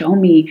they show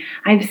me,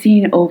 I've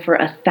seen over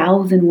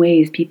 1,000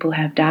 ways people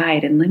have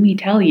died. And let me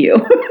tell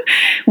you,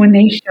 when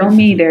they show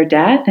me their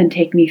death and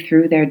take me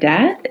through their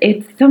death,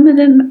 some of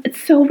them,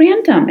 it's so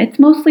random. It's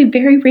mostly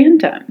very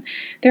random.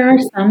 There are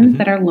some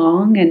that are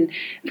long and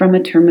from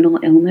a terminal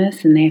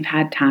illness and they've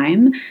had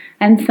time.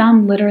 And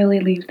some literally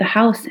leave the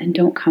house and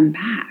don't come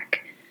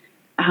back.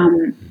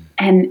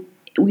 And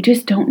we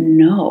just don't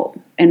know.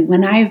 And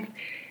when I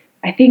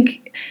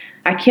think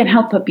I can't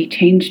help but be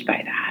changed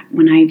by that.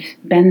 When I've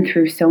been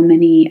through so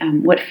many,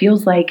 what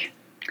feels like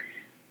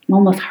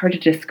almost hard to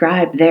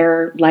describe,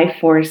 their life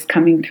force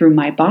coming through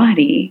my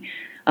body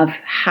of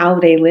how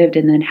they lived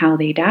and then how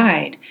they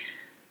died.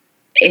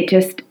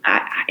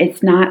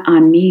 It's not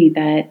on me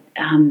that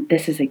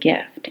this is a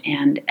gift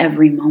and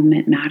every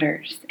moment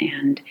matters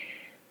and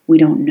we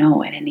don't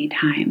know at any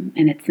time.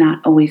 And it's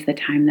not always the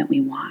time that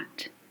we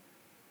want.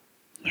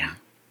 Yeah.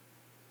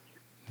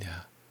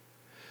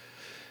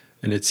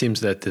 And it seems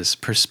that this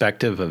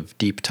perspective of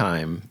deep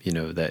time,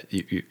 that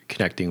you're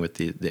connecting with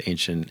the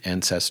ancient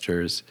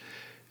ancestors,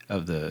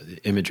 of the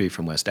imagery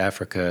from West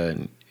Africa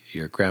and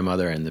your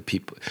grandmother and the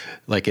people,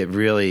 like, it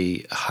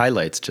really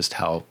highlights just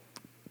how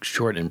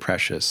short and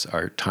precious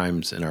our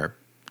times and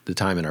the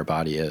time in our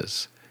body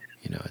is.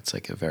 It's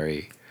like a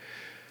very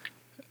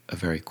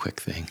quick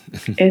thing.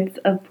 It's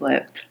a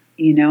blip.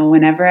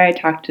 Whenever I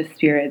talk to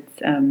spirits,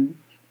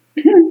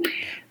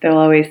 they'll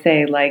always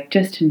say, like,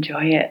 just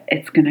enjoy it.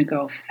 It's going to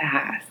go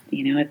fast.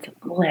 It's a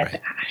blip,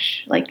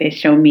 Ash. Like, they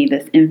show me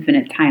this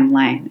infinite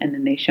timeline, and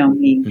then they show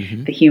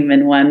me the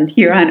human one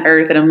here on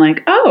Earth, and I'm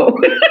like, oh,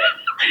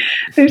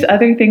 there's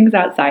other things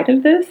outside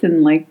of this.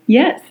 And, like,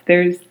 yes,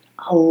 there's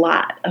a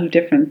lot of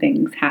different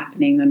things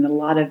happening in a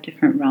lot of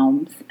different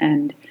realms.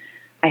 And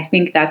I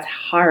think that's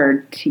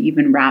hard to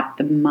even wrap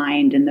the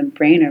mind and the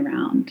brain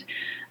around.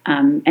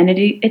 And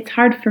it's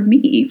hard for me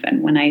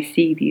even when I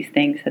see these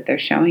things that they're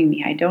showing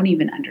me. I don't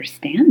even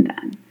understand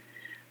them.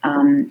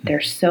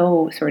 They're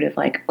so sort of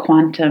like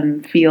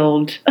quantum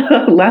field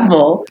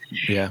level.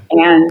 Yeah.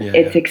 And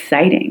it's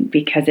exciting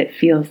because it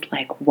feels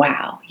like,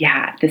 wow,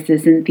 this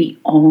isn't the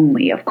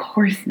only, of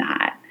course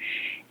not.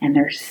 And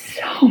there's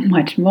so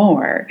much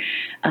more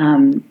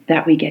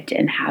that we get to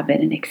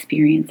inhabit and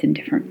experience in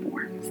different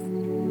forms.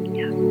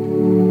 Yeah.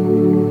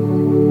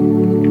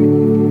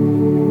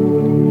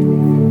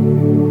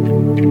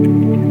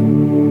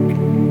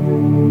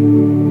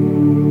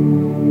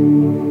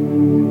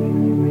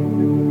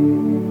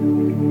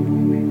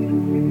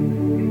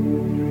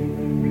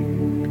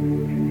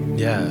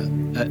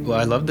 Well,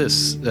 I love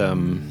this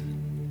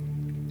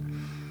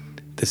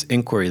this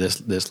inquiry,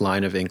 this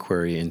line of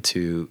inquiry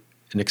into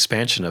an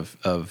expansion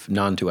of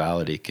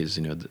non-duality, because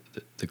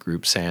the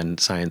group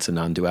science and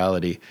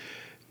non-duality,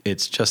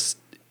 it's just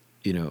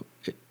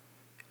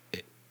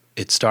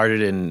it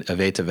started in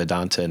Advaita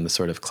Vedanta and the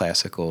sort of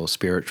classical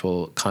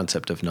spiritual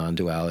concept of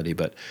non-duality,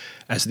 but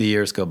as the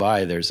years go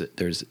by, there's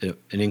an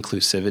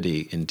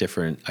inclusivity in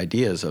different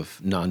ideas of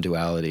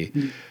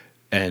non-duality,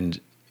 and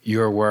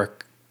your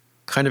work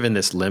kind of in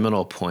this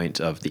liminal point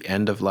of the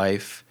end of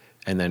life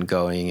and then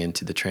going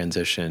into the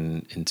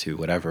transition into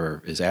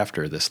whatever is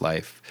after this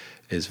life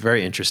is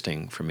very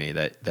interesting for me,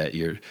 that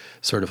you're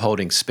sort of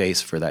holding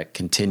space for that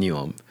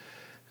continuum.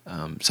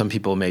 Some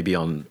people may be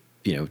on,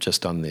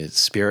 just on the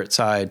spirit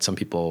side, some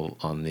people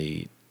on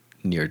the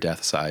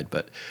near-death side,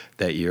 but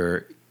that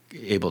you're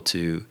able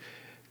to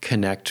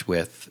connect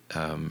with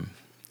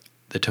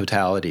the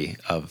totality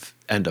of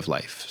end of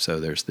life. So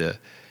there's the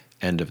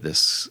end of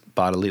this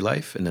bodily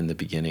life and then the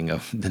beginning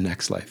of the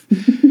next life.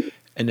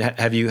 And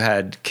have you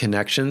had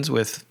connections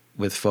with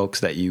folks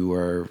that you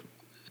were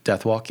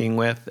death walking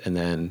with, and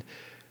then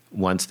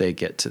once they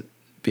get to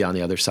be on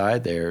the other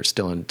side, they're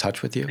still in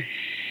touch with you?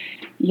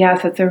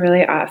 Yes, that's a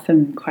really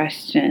awesome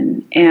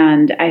question.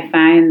 And I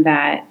find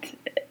that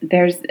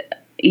there's,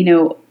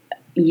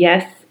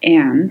 yes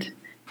and ...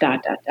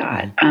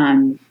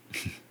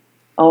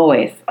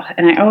 Always.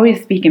 And I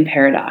always speak in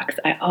paradox.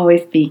 I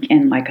always speak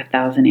in like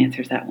 1,000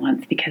 answers at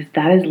once, because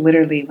that is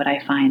literally what I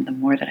find the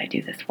more that I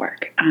do this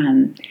work.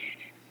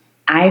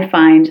 I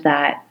find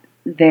that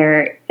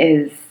there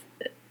is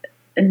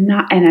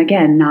not, and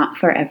again, not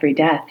for every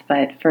death,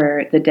 but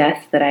for the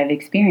deaths that I've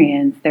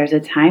experienced, there's a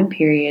time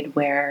period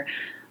where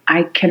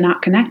I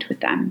cannot connect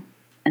with them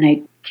and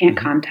I can't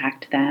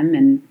contact them,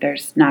 and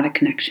there's not a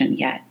connection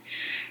yet.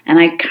 And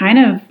I kind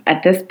of,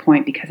 at this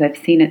point, because I've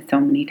seen it so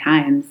many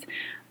times,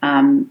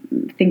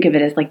 think of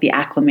it as like the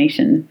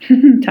acclimation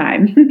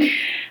time,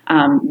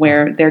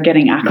 where they're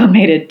getting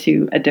acclimated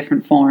to a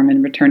different form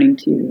and returning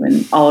to,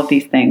 and all of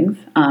these things.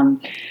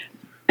 And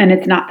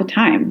it's not the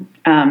time.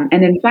 And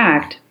in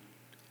fact,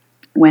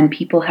 when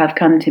people have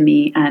come to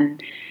me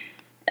and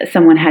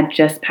someone had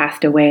just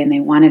passed away and they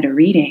wanted a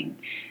reading,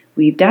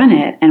 we've done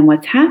it. And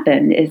what's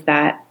happened is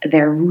that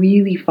they're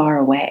really far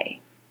away.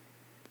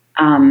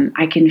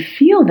 I can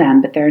feel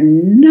them, but they're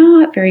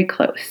not very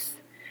close.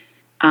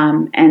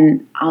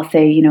 And I'll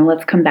say,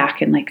 let's come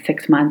back in like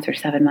 6 months or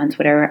 7 months,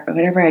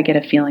 whatever I get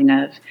a feeling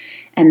of.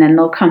 And then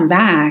they'll come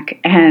back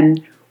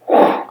and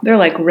they're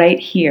like right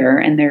here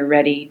and they're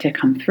ready to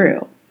come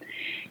through.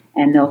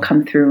 And they'll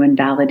come through and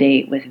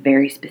validate with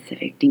very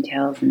specific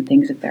details and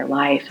things of their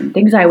life and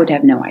things I would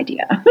have no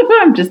idea.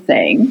 I'm just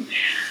saying.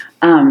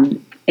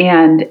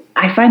 And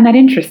I find that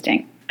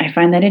interesting. I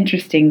find that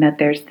interesting that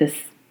there's this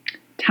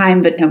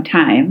time but no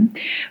time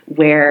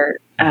where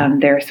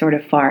they're sort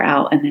of far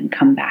out and then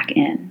come back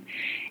in.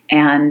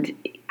 And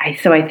I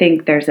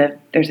think there's a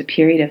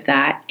period of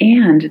that.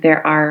 And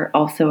there are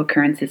also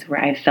occurrences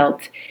where I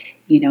felt,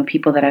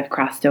 people that I've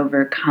crossed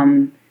over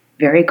come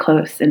very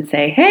close and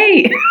say,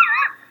 hey,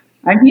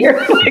 I'm here.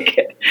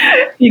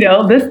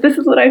 This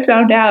is what I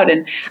found out.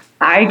 And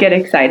I get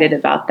excited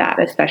about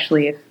that,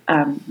 especially if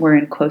we're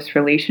in close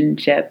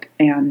relationship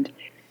and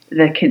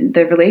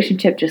the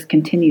relationship just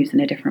continues in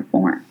a different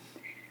form.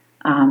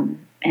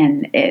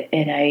 And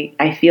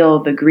I feel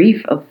the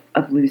grief of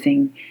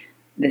losing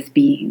this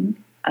being,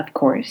 of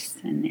course,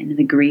 and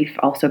the grief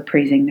also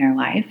praising their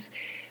life.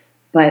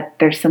 But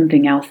there's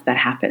something else that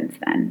happens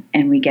then,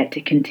 and we get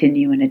to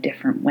continue in a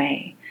different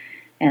way.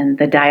 And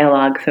the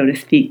dialogue, so to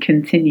speak,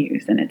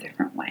 continues in a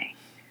different way.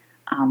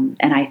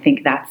 And I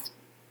think that's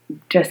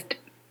just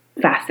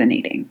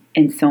fascinating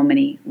in so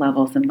many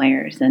levels and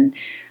layers. And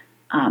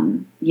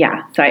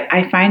so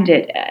I find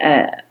it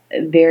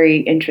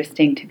very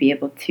interesting to be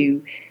able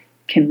to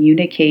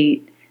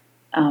communicate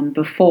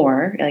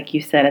before, like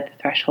you said, at the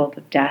threshold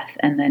of death,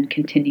 and then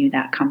continue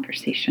that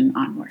conversation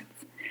onwards.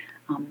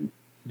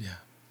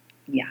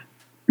 Yeah.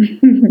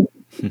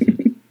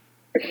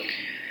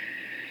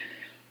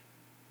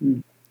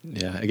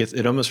 Yeah, I guess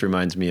it almost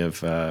reminds me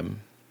of,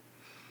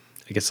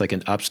 like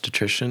an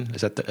obstetrician.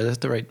 Is that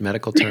the right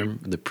medical term?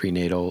 The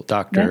prenatal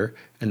doctor,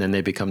 and then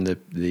they become the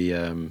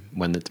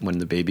when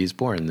the baby's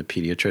born, the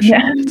pediatrician.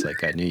 Yeah. It's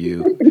like I knew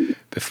you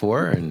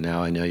before, and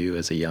now I know you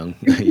as a young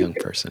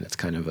person. It's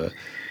kind of a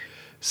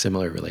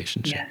similar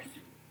relationship.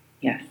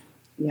 Yes,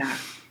 yeah.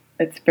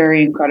 It's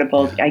very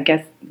incredible. Yeah. I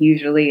guess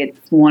usually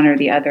it's one or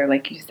the other,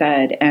 like you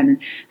said, and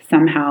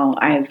somehow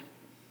I'm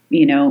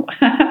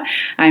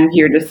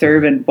here to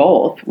serve in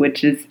both,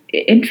 which is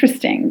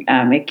interesting.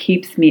 It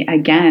keeps me,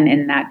 again,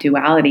 in that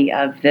duality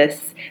of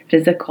this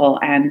physical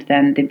and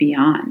then the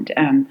beyond.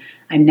 I'm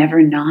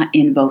never not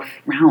in both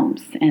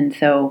realms. And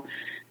so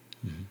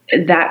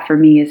that for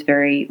me is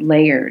very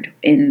layered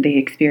in the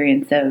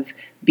experience of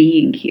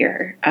being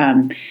here.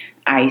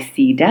 I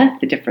see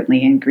death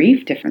differently and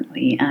grief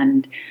differently.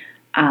 And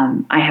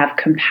I have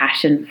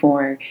compassion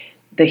for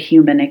the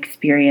human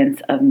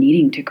experience of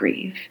needing to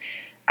grieve.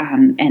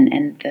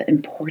 And the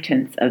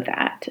importance of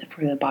that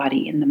for the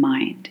body and the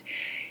mind.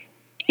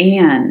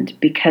 And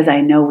because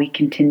I know we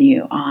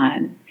continue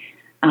on,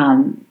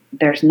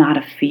 there's not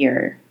a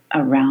fear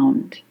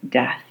around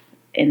death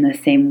in the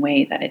same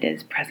way that it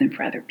is present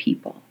for other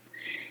people.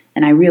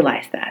 And I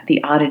realize that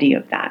the oddity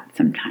of that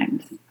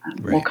sometimes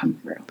will Right. come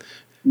through.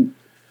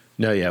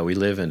 No, yeah, we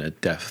live in a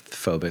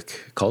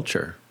death-phobic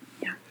culture.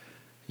 Yeah.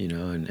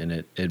 And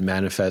it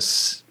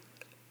manifests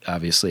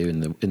obviously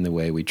in the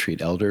way we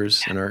treat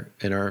elders in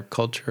our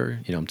culture.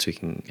 I'm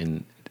speaking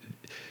in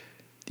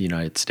the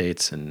United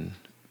States and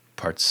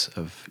parts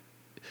of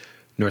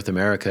North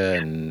America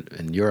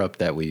and Europe,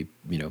 that we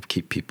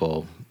keep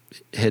people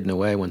hidden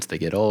away once they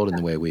get old, and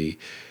the way we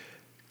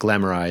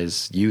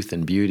glamorize youth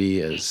and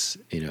beauty as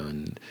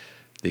and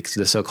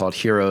the so-called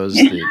heroes,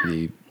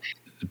 the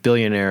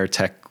billionaire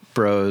tech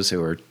bros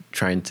who are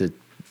trying to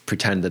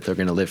pretend that they're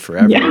going to live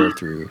forever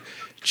through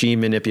gene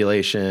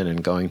manipulation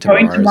and going to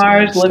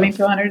Mars, living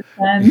to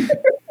 110.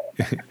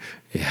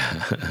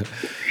 Yeah,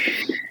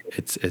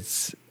 it's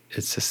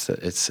just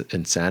it's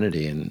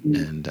insanity,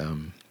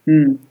 and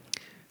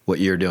what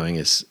you're doing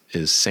is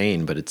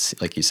sane, but it's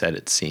like you said,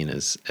 it's seen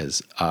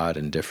as odd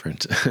and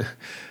different.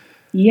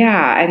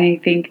 Yeah, and I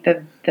think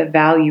the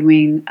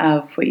valuing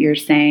of what you're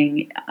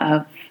saying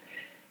of,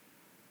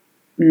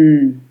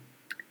 and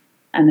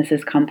this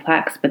is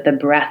complex, but the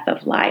breadth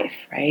of life,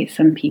 right?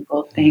 Some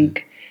people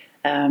think,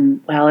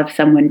 well, if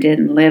someone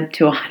didn't live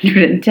to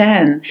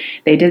 110,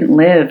 they didn't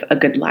live a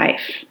good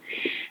life.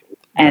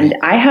 And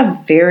I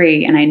have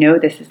and I know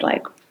this is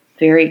like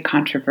very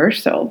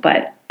controversial,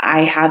 but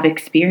I have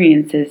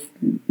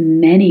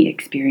many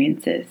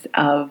experiences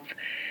of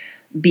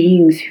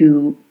beings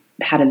who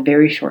had a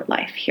very short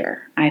life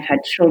here. I've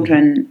had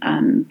children,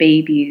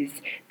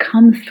 babies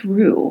come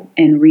through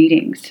in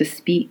readings to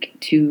speak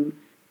to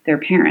their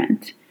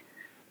parent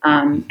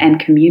and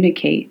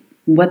communicate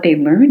what they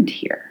learned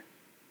here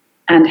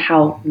and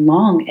how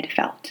long it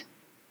felt,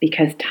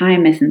 because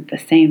time isn't the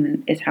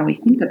same as how we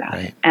think about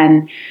it.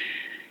 And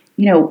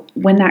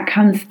when that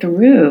comes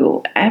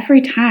through,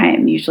 every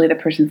time, usually the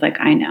person's like,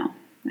 I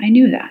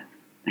knew that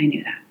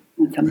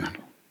on some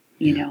level,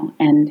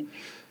 and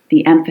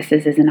the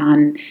emphasis isn't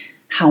on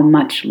how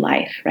much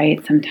life,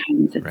 right?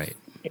 Sometimes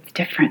it's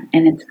different,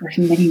 and it's for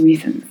many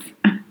reasons.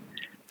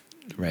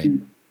 Right.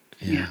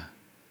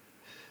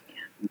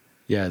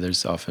 Yeah.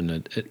 There's often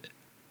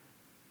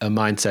a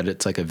mindset.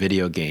 It's like a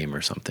video game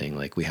or something.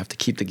 Like we have to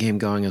keep the game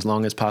going as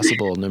long as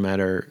possible, no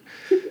matter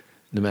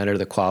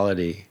the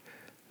quality.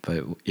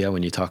 But yeah,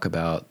 when you talk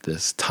about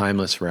this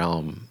timeless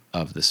realm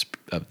of the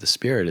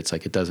spirit, it's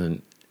like it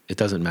doesn't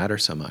matter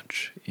so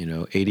much.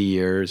 80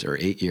 years or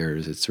 8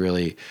 years.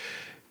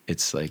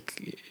 It's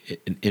like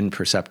an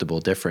imperceptible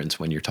difference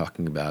when you're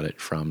talking about it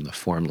from the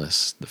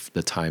formless,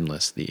 the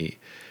timeless, the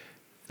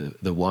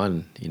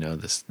one.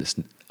 This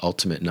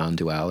ultimate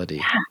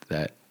non-duality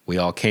that we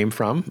all came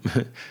from,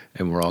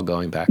 and we're all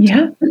going back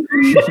to.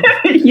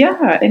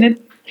 Yeah, and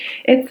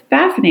it's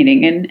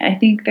fascinating, and I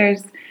think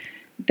there's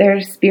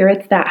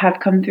spirits that have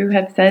come through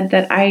have said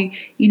that I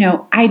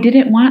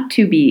didn't want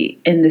to be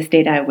in the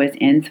state I was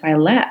in, so I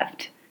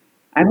left.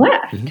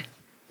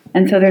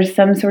 And so there's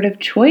some sort of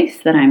choice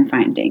that I'm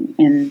finding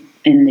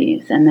in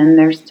these. And then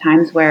there's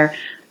times where,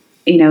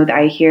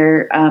 I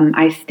hear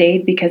I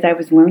stayed because I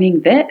was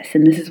learning this,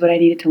 and this is what I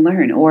needed to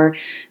learn, or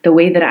the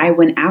way that I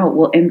went out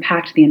will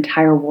impact the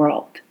entire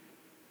world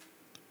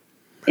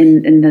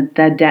in the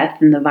death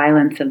and the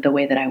violence of the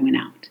way that I went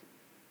out.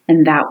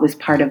 And that was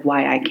part of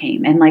why I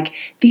came. And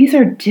these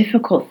are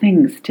difficult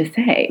things to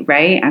say,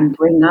 right? And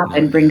bring up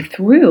and bring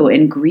through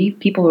and grieve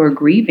people who are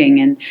grieving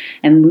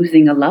and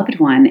losing a loved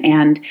one.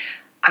 And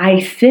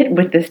I sit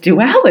with this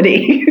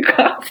duality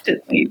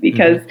constantly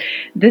because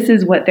this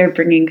is what they're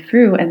bringing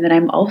through. And then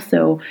I'm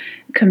also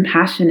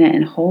compassionate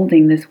and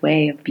holding this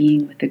way of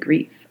being with the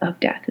grief of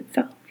death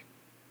itself.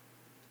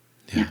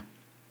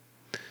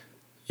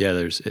 Yeah,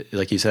 there's,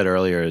 like you said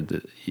earlier,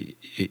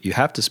 you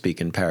have to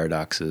speak in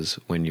paradoxes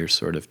when you're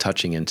sort of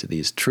touching into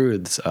these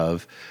truths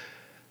of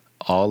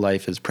all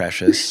life is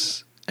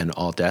precious and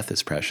all death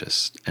is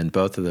precious. And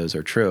both of those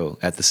are true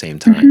at the same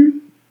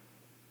time.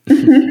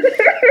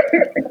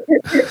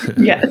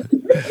 Yes.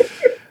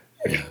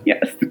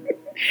 Yes.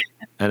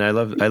 And I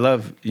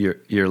love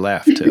your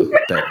laugh too,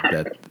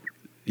 that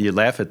you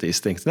laugh at these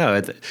things. No,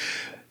 it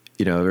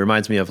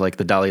reminds me of like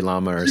the Dalai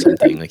Lama or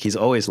something. Like he's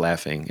always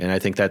laughing, and I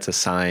think that's a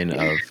sign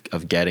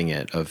of getting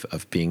it,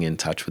 of being in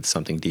touch with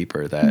something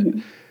deeper.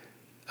 That,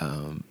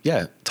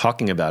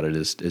 talking about it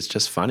is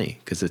just funny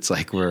because it's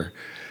like we're,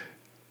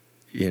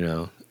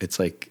 it's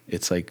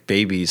like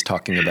babies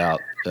talking about,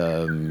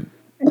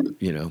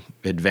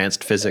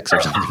 advanced physics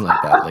or something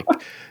like that. Like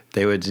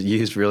they would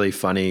use really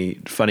funny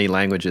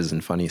languages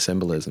and funny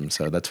symbolism.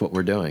 So that's what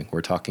we're doing.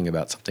 We're talking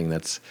about something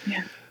that's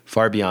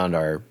far beyond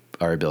our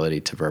ability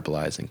to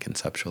verbalize and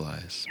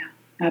conceptualize. Yeah,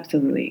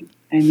 absolutely.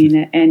 I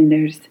mean, and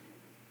there's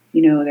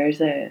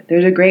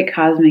a great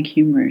cosmic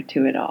humor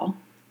to it all.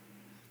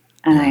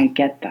 And I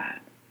get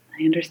that.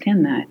 I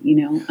understand that,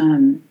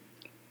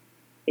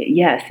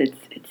 yes,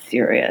 it's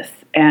serious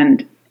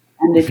and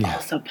it's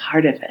also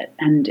part of it.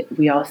 And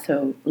we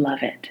also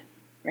love it,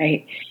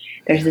 right?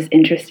 there's this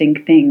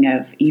interesting thing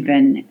of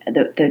even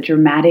the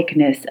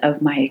dramaticness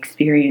of my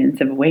experience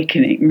of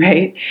awakening,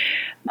 right?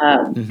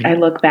 I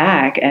look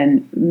back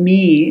and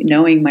me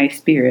knowing my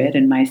spirit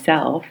and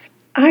myself,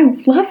 I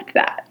loved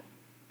that.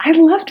 I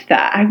loved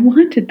that. I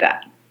wanted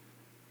that.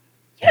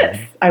 Yes,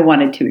 I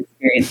wanted to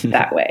experience it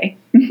that way.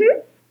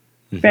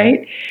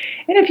 Right?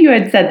 And if you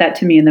had said that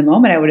to me in the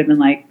moment, I would have been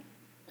like,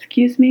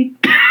 excuse me?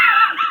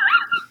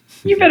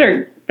 You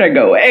better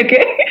go away,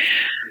 okay?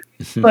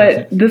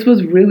 But this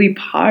was really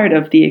part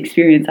of the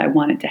experience I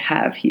wanted to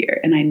have here.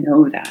 And I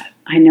know that.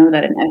 I know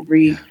that in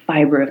every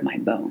fiber of my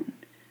bone.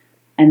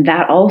 And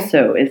that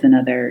also is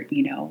another,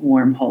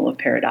 wormhole of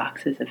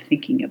paradoxes of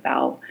thinking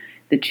about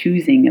the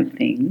choosing of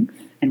things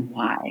and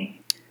why.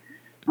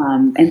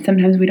 And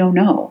sometimes we don't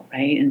know,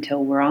 right,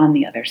 until we're on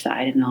the other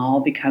side and it all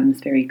becomes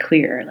very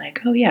clear,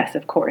 like, oh, yes,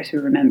 of course, we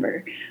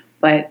remember.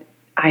 But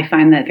I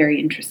find that very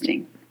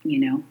interesting,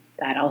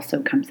 that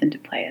also comes into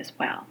play as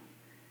well,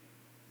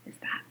 is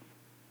that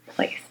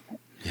place.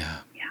 Yeah.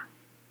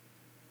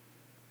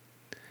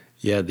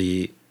 Yeah.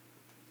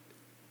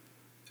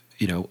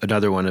 Yeah,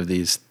 another one of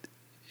these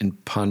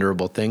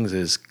imponderable things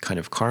is kind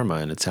of karma,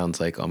 and it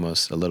sounds like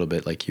almost a little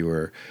bit like you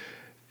were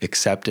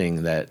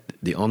accepting that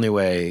the only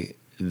way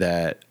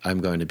that I'm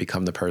going to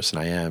become the person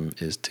I am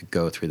is to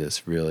go through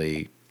this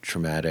really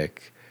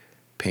traumatic,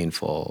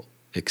 painful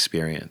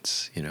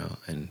experience,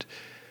 and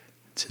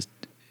it's just,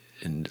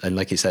 and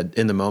like you said,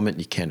 in the moment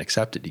you can't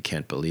accept it, you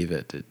can't believe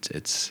it.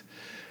 It's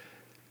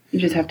you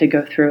just have to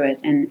go through it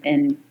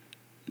and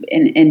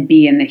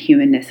be in the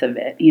humanness of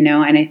it,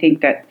 And I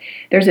think that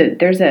there's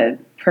a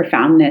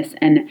profoundness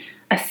and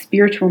a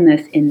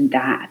spiritualness in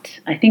that.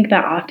 I think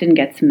that often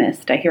gets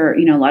missed. I hear,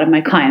 a lot of my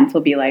clients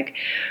will be like,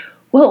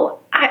 well,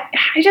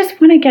 I just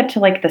want to get to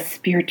like the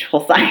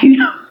spiritual side,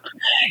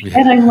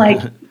 And I'm like,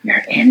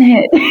 you're in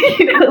it.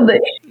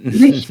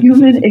 The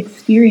human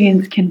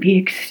experience can be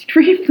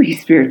extremely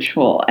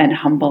spiritual and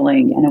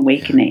humbling and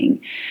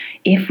awakening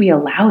if we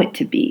allow it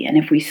to be, and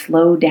if we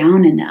slow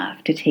down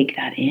enough to take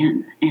that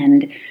in.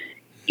 And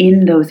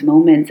in those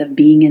moments of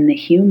being in the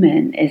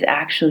human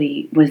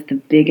was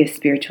the biggest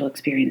spiritual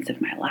experience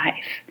of my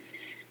life.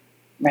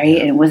 Right?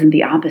 And it wasn't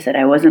the opposite.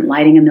 I wasn't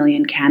lighting a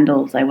million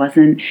candles. I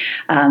wasn't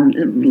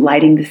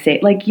lighting the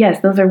sage. Like, yes,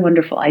 those are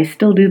wonderful. I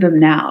still do them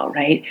now,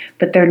 right?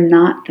 But they're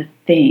not the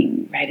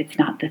thing, right? It's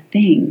not the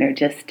thing. They're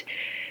just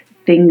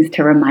things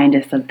to remind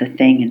us of the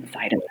thing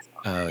inside of us.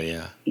 Oh,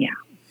 yeah. Yeah.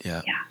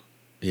 Yeah. Yeah.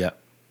 Yeah.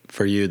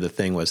 For you, the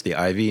thing was the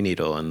IV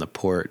needle and the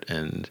port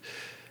and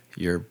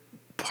your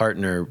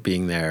partner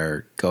being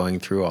there, going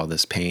through all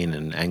this pain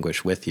and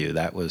anguish with you.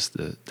 That was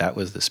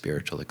the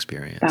spiritual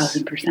experience.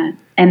 1,000%.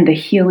 And the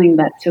healing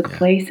that took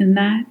place in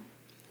that.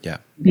 Yeah.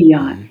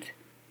 Beyond.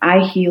 I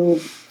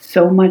healed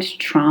so much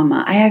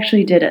trauma.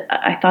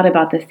 I thought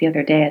about this the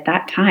other day.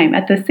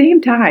 At the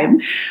same time,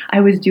 I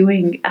was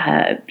doing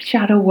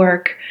shadow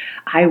work.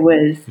 I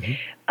was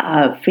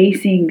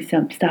facing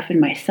some stuff in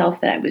myself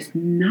that I was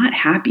not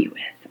happy with.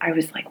 I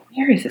was like,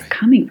 where is this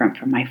coming from?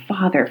 From my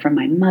father, from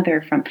my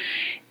mother, from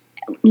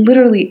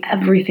literally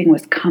everything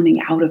was coming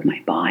out of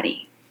my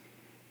body.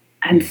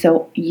 And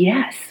so,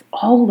 yes,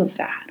 all of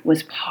that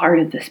was part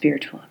of the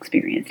spiritual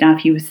experience. Now,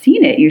 if you've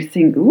seen it, you're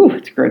saying, ooh,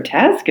 it's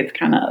grotesque. It's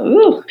kind of,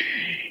 ooh.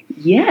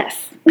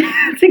 Yes,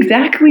 that's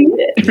exactly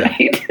it,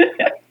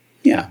 right?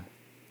 Yeah.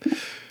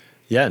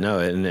 Yeah, no,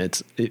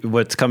 and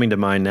what's coming to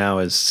mind now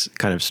is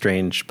kind of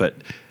strange, but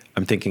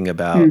I'm thinking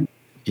about,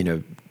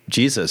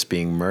 Jesus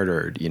being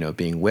murdered,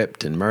 being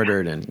whipped and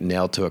murdered and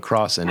nailed to a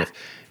cross. And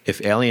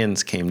if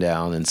aliens came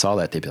down and saw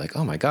that, they'd be like,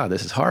 oh my God,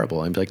 this is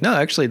horrible. And be like, no,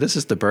 actually, this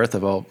is the birth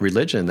of all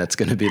religion. That's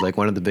going to be like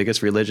one of the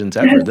biggest religions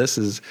ever.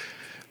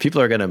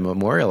 People are going to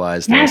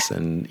memorialize this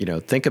and,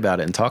 think about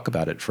it and talk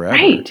about it forever.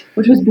 Right.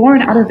 Which was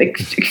born out of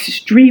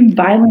extreme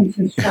violence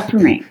and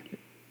suffering.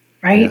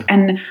 Right.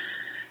 Yeah.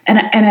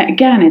 And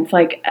again, it's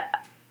like,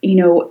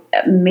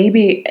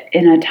 maybe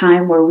in a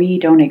time where we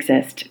don't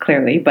exist,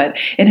 clearly, but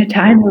in a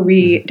time where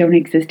we don't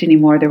exist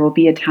anymore, there will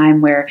be a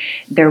time where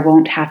there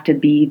won't have to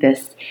be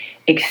this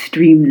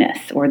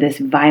extremeness or this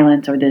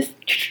violence or this,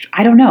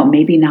 I don't know,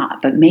 maybe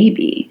not, but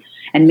maybe.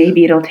 And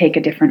maybe it'll take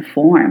a different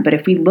form. But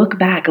if we look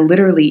back,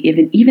 literally,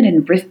 even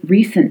in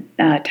recent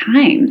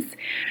times,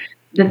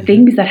 the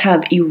things that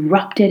have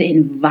erupted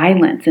in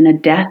violence and a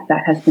death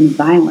that has been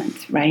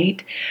violence,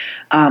 right?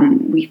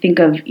 We think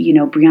of,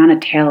 Breonna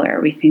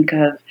Taylor, we think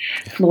of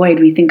Floyd,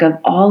 we think of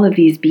all of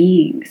these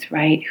beings,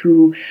 right,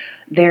 who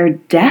their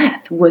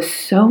death was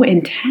so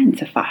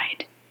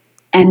intensified.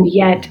 And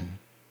yet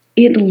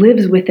it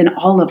lives within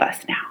all of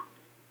us now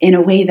in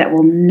a way that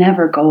will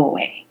never go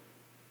away,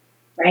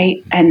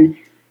 right? And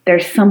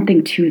there's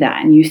something to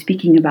that. And you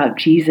speaking about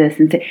Jesus,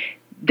 and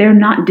they're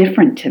not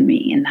different to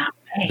me in that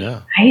way,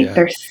 right? Yeah,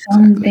 there's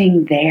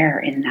something there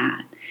in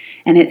that.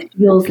 And it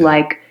feels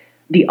like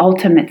the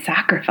ultimate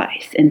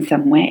sacrifice in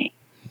some way.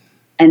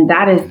 And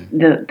that is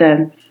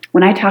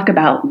when I talk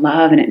about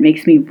love, and it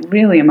makes me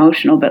really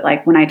emotional, but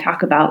like when I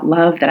talk about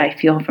love that I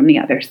feel from the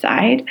other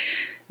side,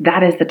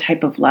 that is the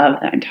type of love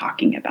that I'm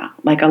talking about.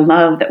 Like a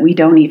love that we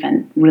don't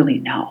even really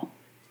know,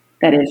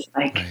 that is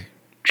like, Right.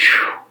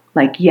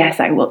 like, yes,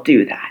 I will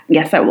do that.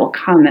 Yes, I will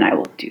come and I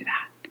will do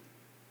that.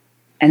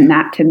 And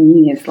that to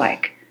me is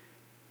like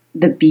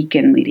the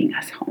beacon leading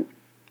us home.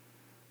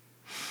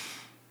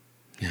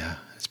 Yeah,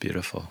 it's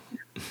beautiful.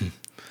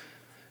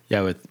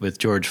 Yeah, with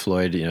George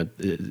Floyd,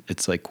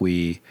 it's like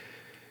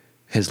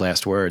his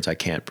last words, "I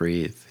can't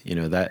breathe."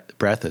 That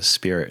breath is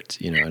spirit.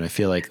 And I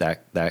feel like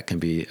that can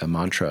be a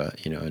mantra.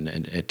 And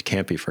it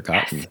can't be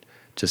forgotten. Yes.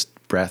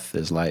 Just breath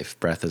is life.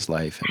 Breath is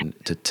life, and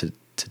to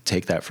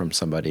take that from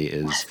somebody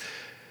is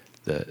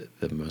the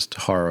most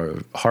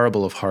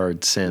horrible of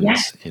hard sins.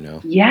 Yes.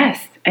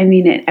 Yes. I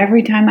mean,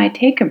 every time I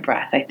take a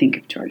breath, I think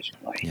of George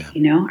Floyd.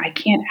 Yeah. I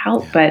can't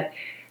help but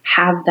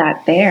have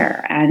that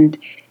there and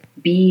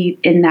be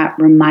in that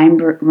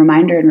reminder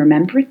and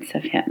remembrance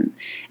of him.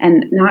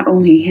 And not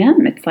only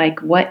him, it's like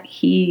what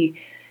he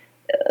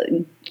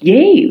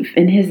gave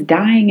in his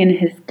dying and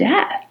his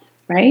death,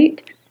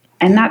 right?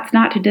 And that's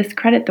not to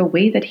discredit the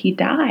way that he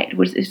died,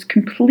 which is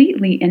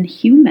completely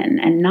inhuman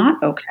and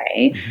not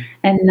okay,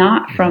 and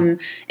not from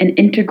an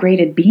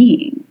integrated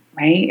being,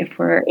 right? If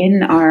we're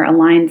in our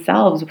aligned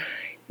selves,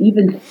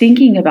 even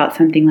thinking about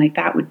something like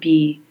that would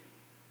be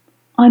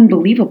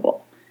unbelievable,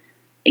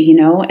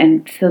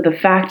 And so the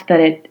fact that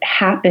it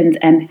happens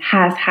and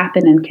has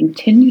happened and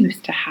continues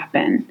to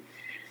happen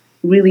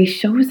really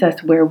shows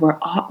us where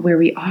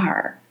we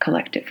are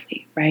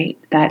collectively, right?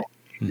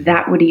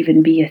 That would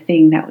even be a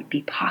thing that would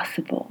be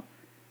possible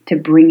to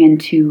bring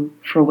into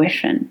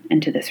fruition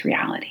into this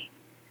reality.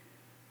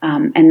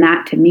 And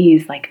that to me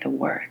is like the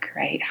work,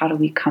 right? How do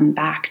we come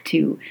back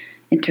to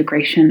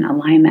integration,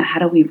 alignment? How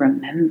do we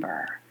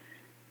remember?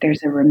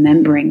 There's a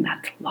remembering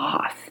that's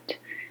lost.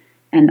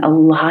 And a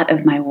lot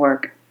of my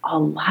work, a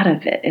lot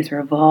of it is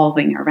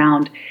revolving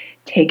around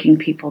taking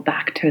people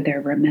back to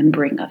their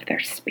remembering of their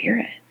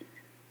spirit,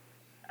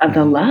 of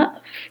the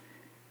love,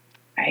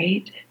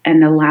 right?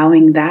 And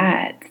allowing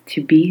that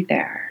to be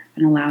there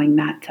and allowing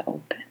that to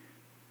open.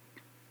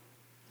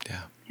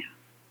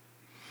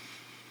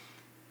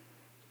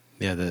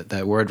 Yeah,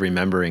 that word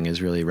remembering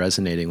is really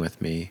resonating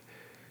with me,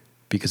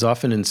 because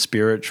often in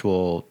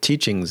spiritual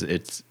teachings,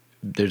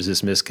 there's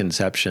this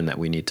misconception that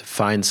we need to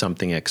find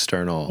something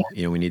external.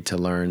 We need to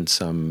learn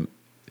some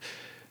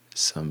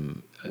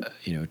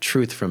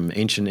truth from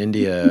ancient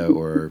India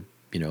or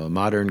a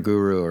modern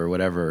guru or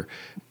whatever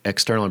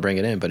external and bring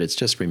it in. But it's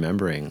just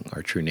remembering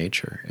our true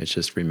nature. It's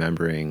just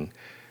remembering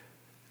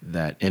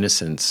that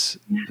innocence,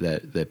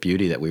 that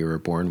beauty that we were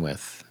born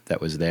with, that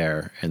was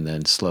there, and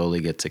then slowly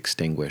gets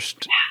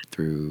extinguished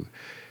through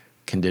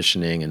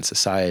conditioning and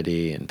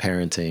society and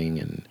parenting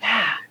and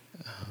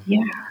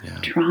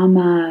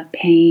trauma,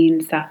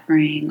 pain,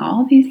 suffering,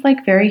 all these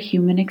like very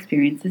human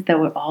experiences that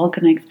we're all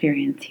going to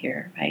experience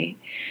here, right?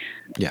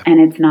 Yeah. And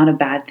it's not a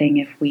bad thing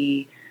if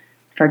we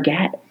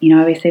forget. I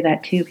always say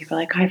that too. People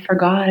are like, I've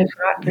forgotten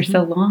for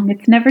so long.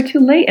 It's never too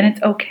late, and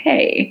it's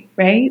okay,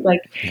 right?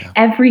 Like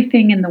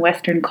everything in the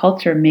Western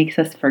culture makes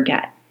us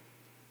forget.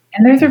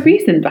 And there's a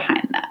reason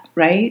behind that,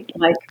 right?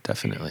 Like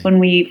definitely when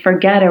we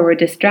forget or we're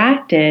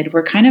distracted,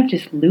 we're kind of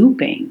just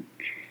looping.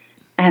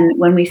 And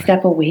when we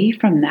step away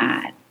from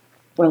that,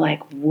 we're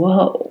like,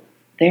 whoa,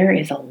 there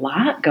is a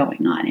lot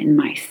going on in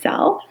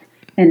myself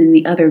and in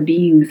the other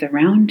beings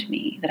around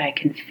me that I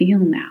can feel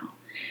now.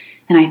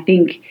 And I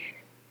think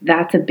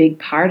that's a big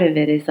part of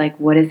it, is like,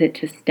 what is it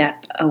to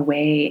step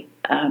away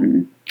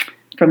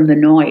from the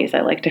noise,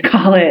 I like to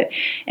call it,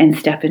 and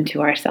step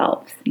into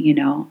ourselves,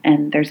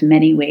 and there's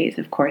many ways,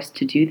 of course,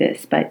 to do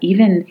this. But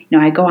even,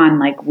 I go on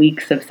like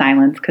weeks of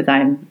silence because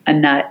I'm a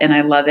nut and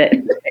I love it.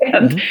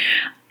 And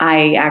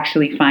I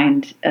actually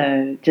find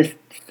just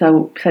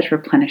such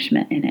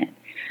replenishment in it.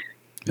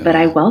 But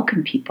I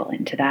welcome people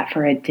into that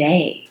for a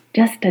day,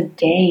 just a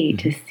day,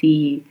 to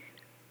see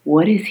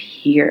what is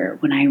here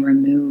when I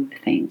remove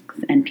things.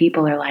 And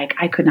people are like,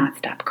 I could not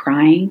stop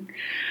crying.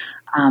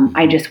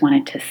 I just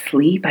wanted to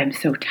sleep. I'm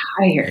so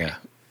tired. Yeah,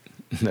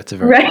 that's a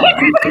very common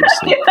way to go to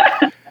sleep.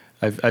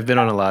 I've been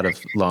on a lot of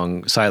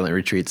long silent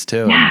retreats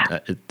too,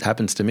 and it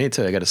happens to me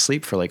too. I got to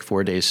sleep for like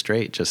 4 days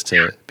straight just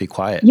to be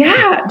quiet.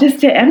 Yeah,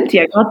 just to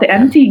empty. I call it the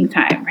emptying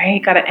time,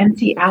 right? Got to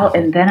empty out,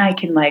 and then I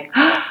can like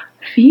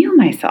feel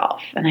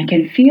myself, and I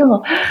can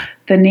feel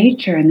the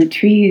nature and the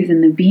trees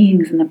and the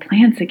beings and the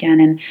plants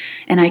again,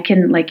 and I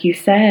can, like you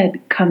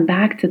said, come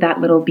back to that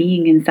little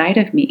being inside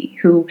of me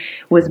who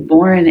was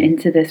born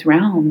into this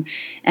realm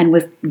and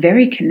was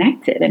very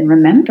connected and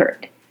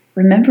remembered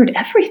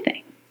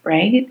everything,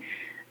 right?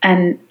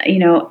 And,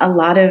 a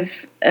lot of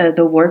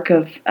the work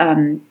of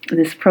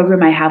this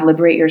program I have,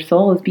 Liberate Your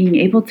Soul, is being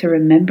able to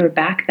remember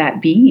back that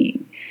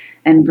being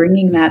and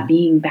bringing that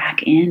being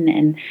back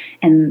in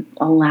and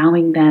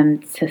allowing them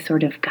to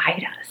sort of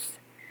guide us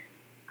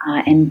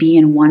and be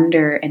in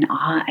wonder and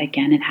awe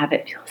again and have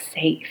it feel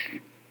safe.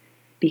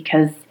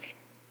 Because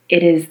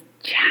it is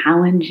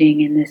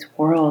challenging in this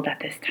world at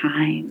this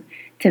time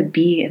to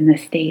be in the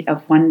state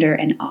of wonder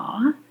and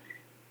awe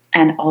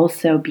and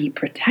also be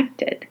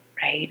protected.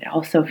 Right?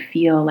 Also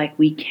feel like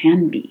we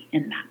can be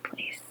in that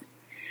place.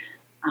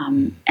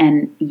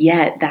 And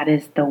yet that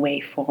is the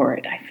way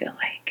forward, I feel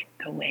like,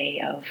 the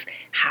way of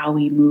how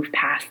we move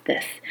past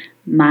this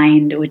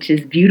mind, which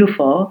is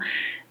beautiful,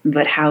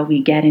 but how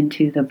we get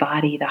into the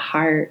body, the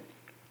heart,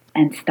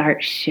 and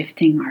start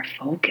shifting our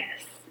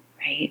focus,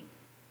 right?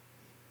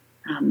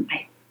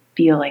 I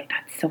feel like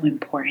that's so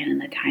important in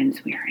the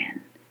times we are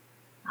in.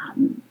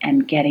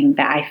 And getting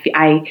back,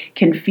 I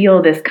can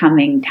feel this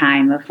coming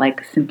time of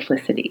like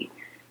simplicity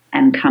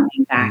and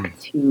coming back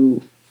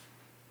to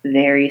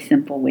very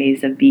simple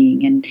ways of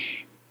being. And,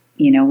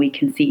 we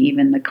can see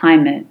even the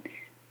climate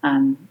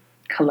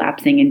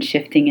collapsing and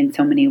shifting in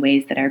so many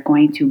ways that are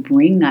going to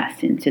bring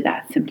us into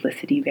that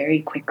simplicity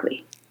very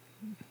quickly.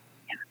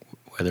 Yeah.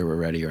 Whether we're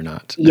ready or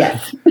not.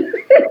 Yes.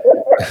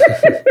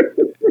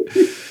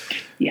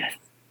 Yes.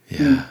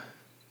 Yeah.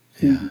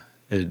 Yeah.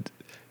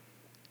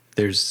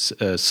 There's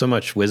so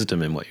much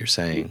wisdom in what you're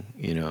saying.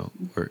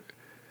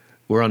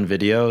 We're on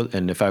video,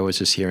 and if I was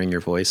just hearing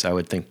your voice, I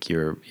would think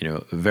you're,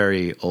 a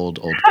very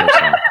old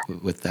person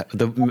with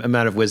the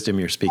amount of wisdom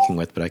you're speaking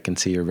with. But I can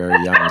see you're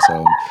very young,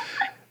 so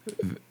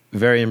I'm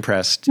very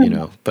impressed.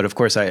 But of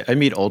course, I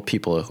meet old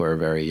people who are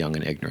very young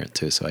and ignorant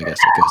too. So I guess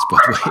it goes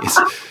both ways.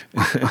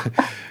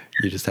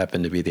 You just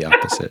happen to be the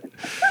opposite.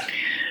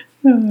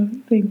 Oh,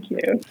 thank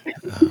you.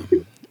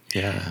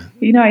 Yeah.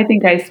 I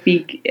think I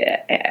speak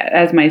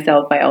as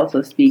myself. I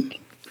also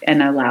speak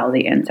and allow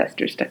the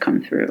ancestors to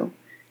come through,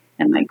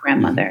 and my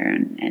grandmother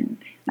and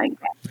my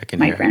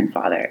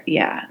grandfather.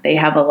 Yeah, they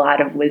have a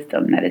lot of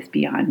wisdom that is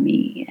beyond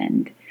me,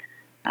 and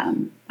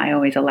I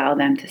always allow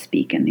them to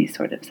speak in these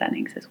sort of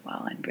settings as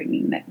well, and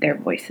bringing their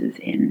voices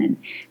in and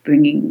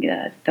bringing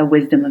the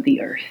wisdom of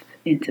the earth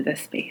into the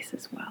space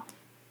as well.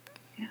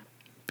 Yeah.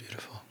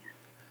 Beautiful.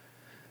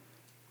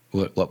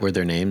 What were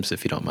their names,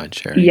 if you don't mind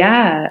sharing?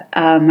 Yeah,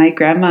 my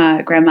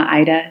Grandma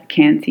Ida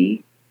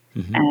Canty,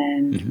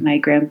 and my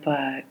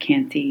Grandpa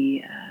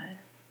Canty.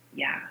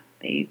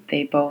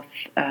 They both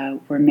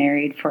were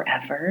married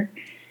forever,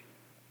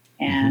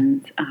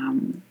 and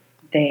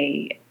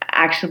they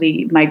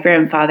actually, my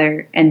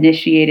grandfather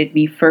initiated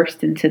me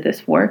first into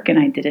this work, and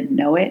I didn't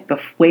know it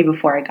way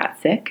before I got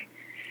sick.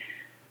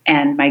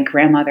 And my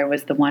grandmother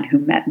was the one who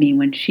met me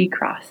when she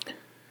crossed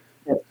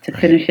to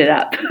finish it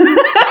up.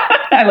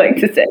 I like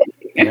to say.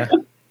 Yeah.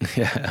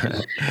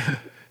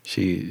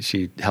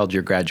 She held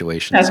your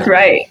graduation. That's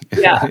right.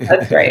 Yeah,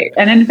 that's right.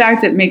 And in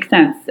fact, it makes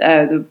sense.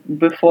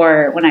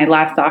 Before, when I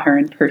last saw her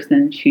in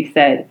person, she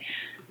said,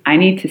 "I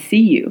need to see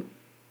you.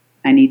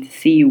 I need to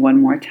see you one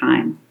more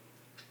time."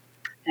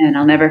 And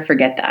I'll never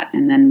forget that.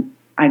 And then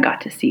I got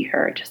to see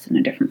her just in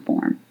a different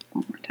form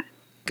one more time.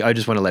 I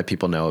just want to let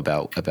people know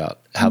about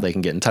how they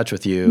can get in touch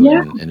with you,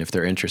 and if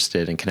they're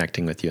interested in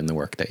connecting with you in the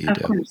work that you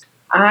do. Of course.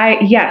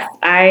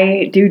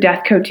 I do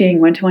death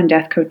coaching, one-to-one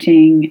death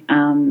coaching,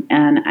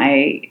 and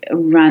I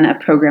run a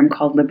program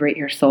called Liberate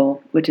Your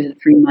Soul, which is a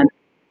 3-month.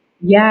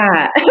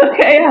 Yeah,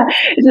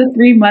 it's a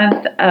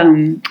 3-month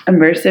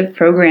immersive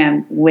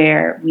program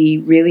where we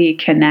really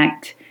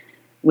connect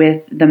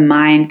with the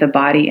mind, the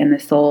body, and the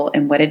soul,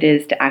 and what it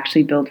is to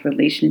actually build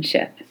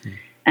relationship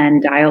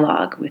and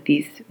dialogue with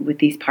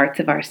these parts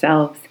of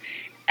ourselves,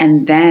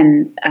 and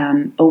then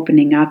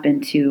opening up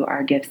into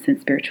our gifts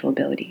and spiritual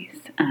abilities.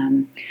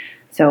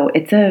 So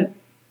it's a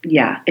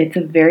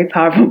very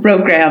powerful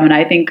program, and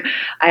I think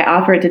I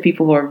offer it to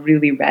people who are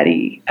really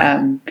ready,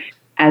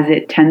 as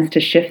it tends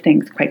to shift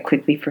things quite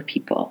quickly for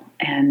people.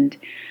 And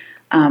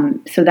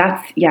so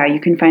you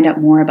can find out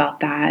more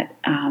about that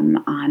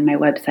on my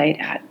website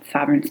at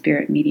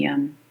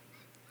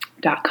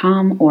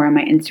sovereignspiritmedium.com, or on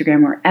my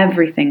Instagram, where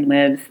everything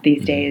lives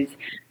these days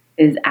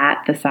is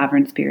at the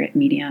Sovereign Spirit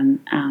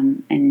Medium.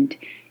 And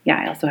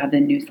I also have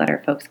the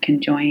newsletter folks can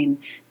join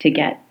to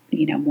get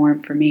more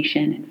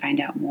information and find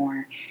out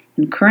more.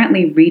 And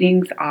currently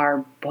readings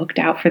are booked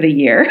out for the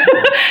year,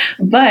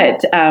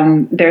 but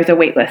there's a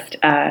wait list.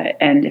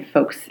 And if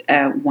folks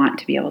want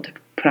to be able to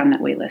put on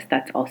that wait list,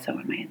 that's also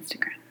on my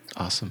Instagram.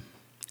 Awesome.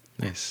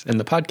 Nice. And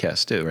the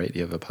podcast too, right?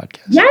 You have a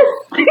podcast? Yes.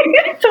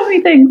 So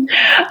many things.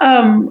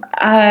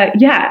 I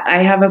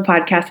have a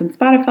podcast on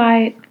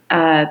Spotify,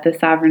 the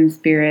Sovereign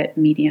Spirit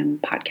Medium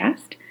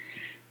podcast.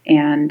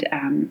 And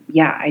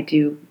I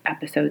do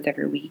episodes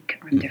every week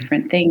on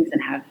different things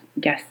and have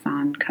guests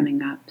on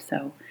coming up.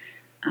 So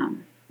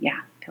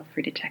feel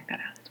free to check that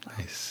out as well.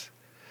 Nice.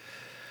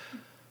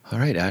 All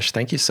right, Ash,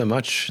 thank you so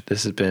much.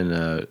 This has been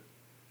a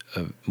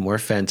more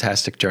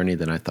fantastic journey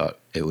than I thought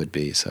it would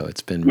be. So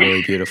it's been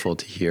really beautiful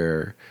to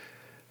hear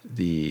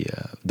the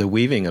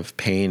weaving of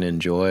pain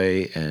and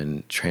joy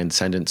and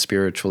transcendent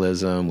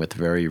spiritualism with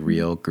very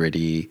real,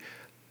 gritty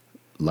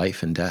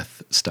life and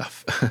death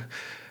stuff.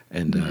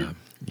 And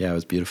it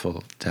was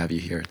beautiful to have you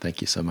here.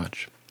 Thank you so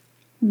much.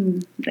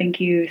 Thank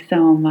you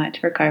so much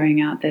for carving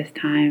out this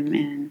time.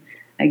 And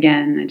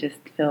again, I just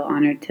feel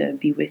honored to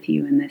be with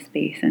you in this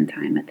space and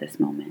time at this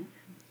moment.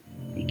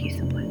 Thank you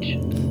so much.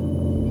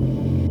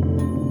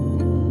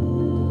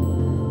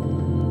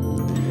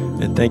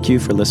 And thank you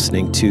for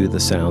listening to The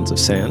Sounds of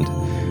Sand.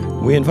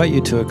 We invite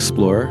you to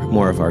explore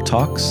more of our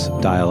talks,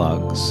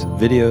 dialogues,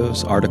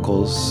 videos,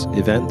 articles,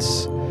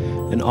 events,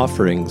 and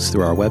offerings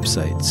through our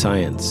website,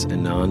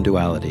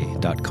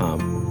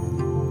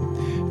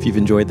 scienceandnonduality.com. If you've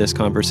enjoyed this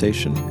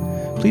conversation,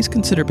 please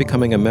consider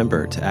becoming a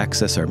member to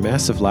access our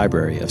massive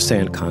library of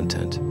SAND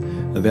content,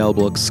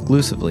 available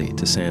exclusively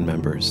to SAND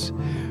members.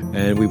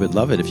 And we would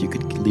love it if you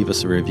could leave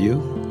us a review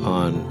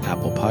on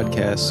Apple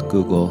Podcasts,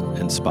 Google,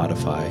 and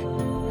Spotify,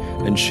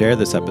 and share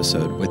this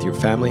episode with your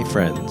family,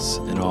 friends,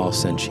 and all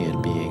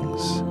sentient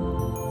beings.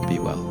 Be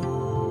well.